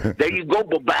 There you go,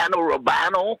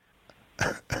 Bobano.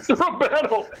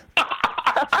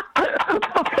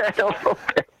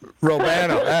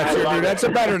 Robano. That's a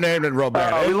better name than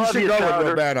Robano. We love you, go Chowder.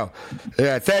 with Robano.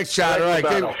 Yeah, thanks,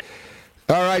 Chowder.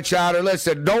 All right, Chowder.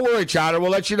 Listen, don't worry, Chowder.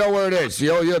 We'll let you know where it is.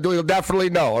 You'll definitely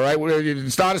know. All right,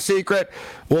 it's not a secret.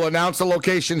 We'll announce the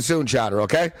location soon, Chowder.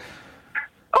 Okay.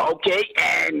 Okay,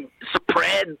 and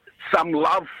spread some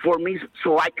love for me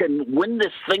so I can win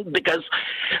this thing because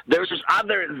there's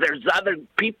other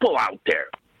people out there.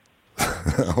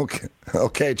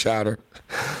 Okay, Chowder.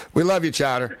 We love you,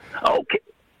 Chowder. Okay.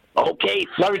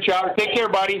 Love you, Chowder. Take care,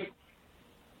 buddy.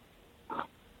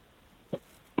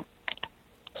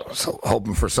 So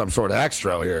hoping for some sort of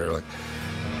extra here.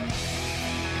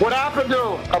 What happened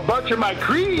to a bunch of my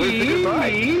creed?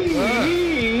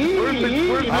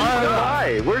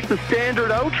 Where's the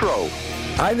standard outro?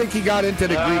 I think he got into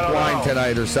the Greek wine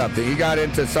tonight or something. He got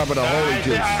into some of the holy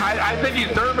juice. I think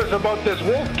he's nervous about this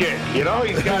wolf kick. He's got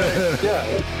it. Yeah.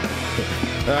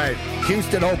 All right.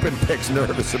 Houston Open picks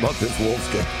nervous about this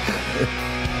wolf kick.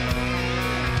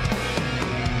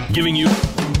 Giving you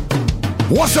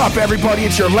What's up, everybody?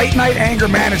 It's your late-night anger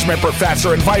management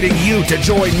professor inviting you to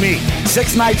join me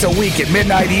 6 nights a week at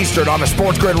midnight Eastern on the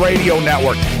Sports Grid Radio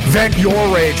Network. Vent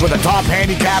your rage with the top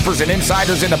handicappers and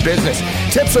insiders in the business.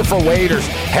 Tips are for waiters.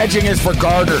 Hedging is for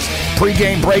garters.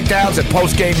 Pre-game breakdowns and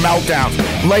post-game meltdowns.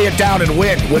 Lay it down and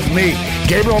win with me,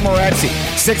 Gabriel Morency,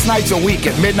 6 nights a week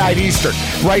at midnight Eastern,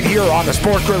 right here on the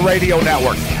Sports Grid Radio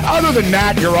Network. Other than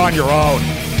that, you're on your own.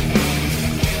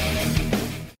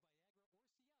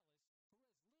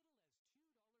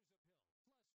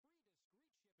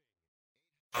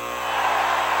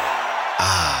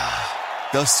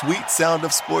 The sweet sound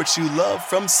of sports you love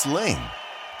from Sling.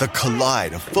 The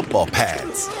collide of football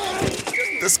pads.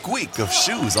 The squeak of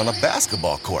shoes on a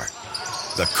basketball court.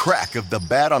 The crack of the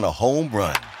bat on a home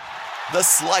run. The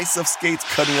slice of skates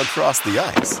cutting across the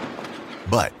ice.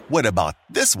 But what about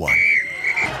this one?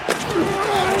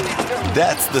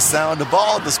 That's the sound of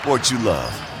all the sports you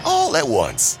love, all at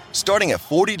once. Starting at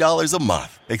 $40 a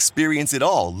month. Experience it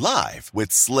all live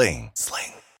with Sling.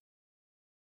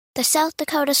 The South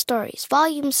Dakota Stories,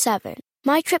 Volume 7.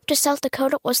 My trip to South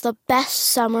Dakota was the best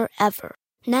summer ever.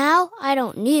 Now I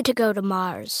don't need to go to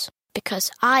Mars,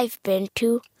 because I've been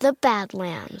to the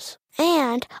Badlands.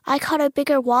 And I caught a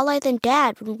bigger walleye than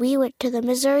Dad when we went to the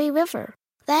Missouri River.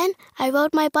 Then I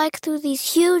rode my bike through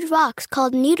these huge rocks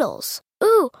called needles.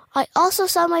 Ooh, I also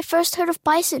saw my first herd of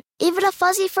bison, even a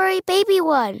fuzzy furry baby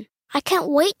one. I can't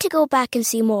wait to go back and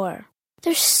see more.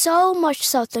 There's so much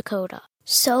South Dakota,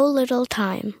 so little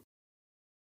time.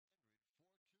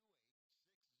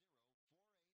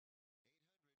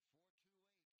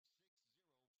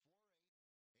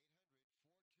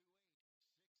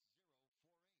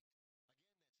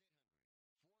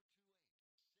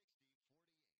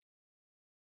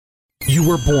 You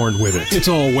were born with it. It's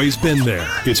always been there.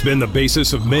 It's been the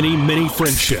basis of many, many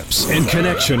friendships and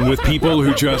connection with people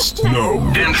who just know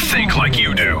and think like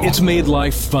you do. It's made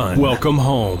life fun. Welcome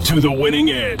home to the winning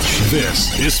edge.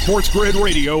 This is Sports Grid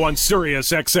Radio on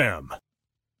Sirius XM.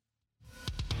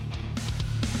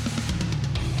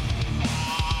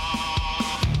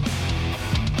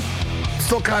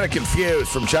 Still kind of confused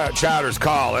from Chowder's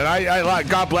call, and I like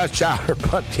God bless Chowder,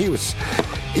 but he's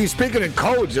speaking in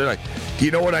codes. They're like, do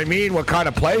you know what I mean? What kind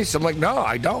of place? I'm like, no,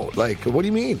 I don't. Like, what do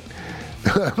you mean?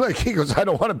 Like, he goes, I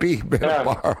don't want to be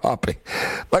bar hopping.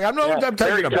 Like, I'm not. I'm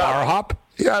taking a bar hop.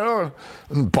 Yeah, I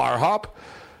don't. Bar hop.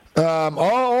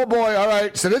 Oh boy. All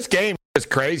right. So this game is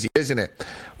crazy, isn't it?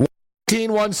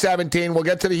 117. We'll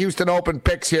get to the Houston Open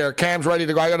picks here. Cam's ready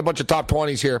to go. I got a bunch of top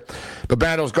 20s here.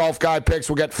 Babano's golf guy picks.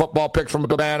 We'll get football picks from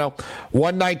Babano.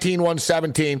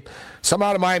 119-117.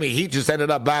 Somehow the Miami Heat just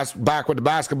ended up back with the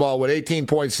basketball with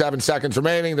 18.7 seconds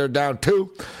remaining. They're down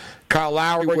 2. Kyle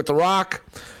Lowry with the rock.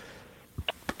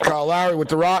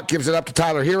 Gives it up to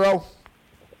Tyler Hero.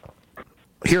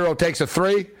 Hero takes a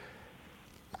 3.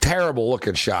 Terrible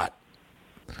looking shot.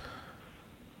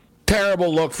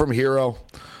 Terrible look from Hero.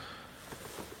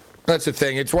 That's the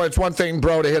thing. It's one thing,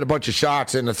 bro, to hit a bunch of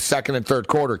shots in the second and third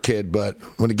quarter, kid, but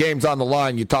when the game's on the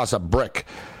line, you toss a brick.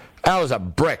 That was a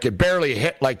brick. It barely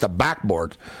hit, like, the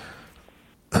backboard.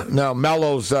 Now,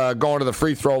 Melo's going to the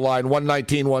free throw line,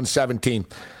 119-117.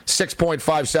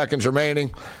 6.5 seconds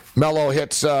remaining. Melo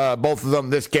hits both of them.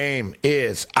 This game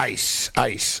is ice,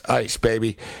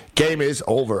 baby. Game is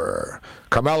over.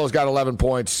 Carmelo's got 11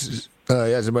 points. He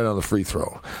hasn't been on the free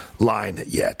throw line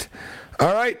yet.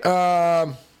 All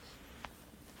right,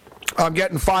 I'm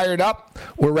getting fired up.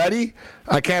 We're ready.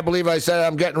 I can't believe I said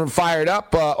I'm getting fired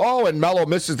up. And Melo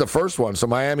misses the first one, so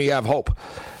Miami have hope.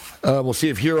 We'll see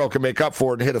if Hero can make up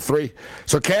for it and hit a 3.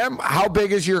 So, Cam, how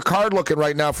big is your card looking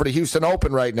right now for the Houston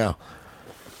Open right now?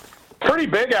 Pretty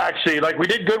big, actually. Like, we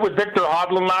did good with Victor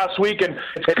Hovland last week, and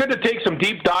it's good to take some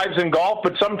deep dives in golf,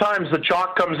 but sometimes the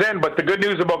chalk comes in. But the good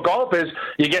news about golf is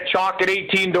you get chalk at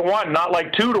 18-1, not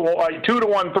like 2-1,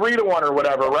 3-1 or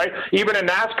whatever, right? Even in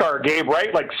NASCAR, Gabe,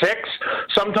 right? Like 6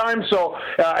 sometimes. So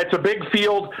it's a big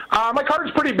field. My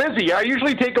card's pretty busy. I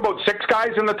usually take about 6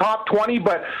 guys in the top 20,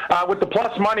 but with the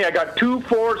plus money, I got 2,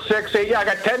 4, 6, 8. Yeah, I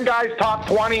got 10 guys top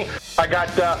 20. I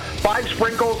got 5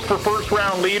 sprinkles for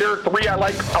first-round leader. 3 I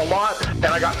like a lot. And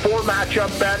I got 4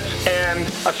 matchup bets and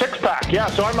a 6-pack. Yeah,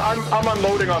 so I'm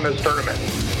unloading on this tournament.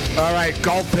 All right,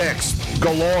 golf picks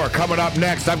galore coming up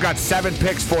next. I've got 7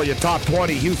 picks for you. Top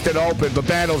 20, Houston Open,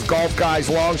 Babano's golf guys,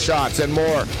 long shots, and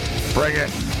more. Bring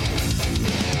it.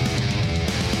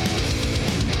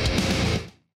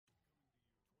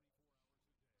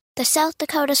 The South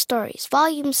Dakota Stories,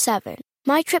 Volume 7.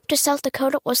 My trip to South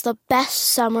Dakota was the best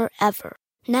summer ever.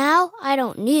 Now I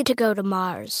don't need to go to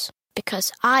Mars,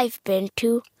 because I've been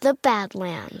to the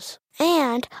Badlands.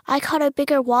 And I caught a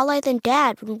bigger walleye than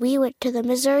Dad when we went to the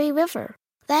Missouri River.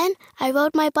 Then I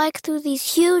rode my bike through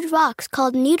these huge rocks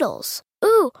called needles.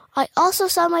 Ooh, I also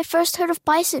saw my first herd of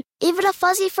bison, even a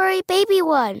fuzzy furry baby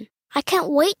one. I can't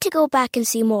wait to go back and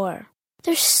see more.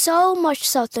 There's so much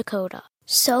South Dakota,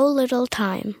 so little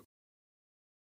time.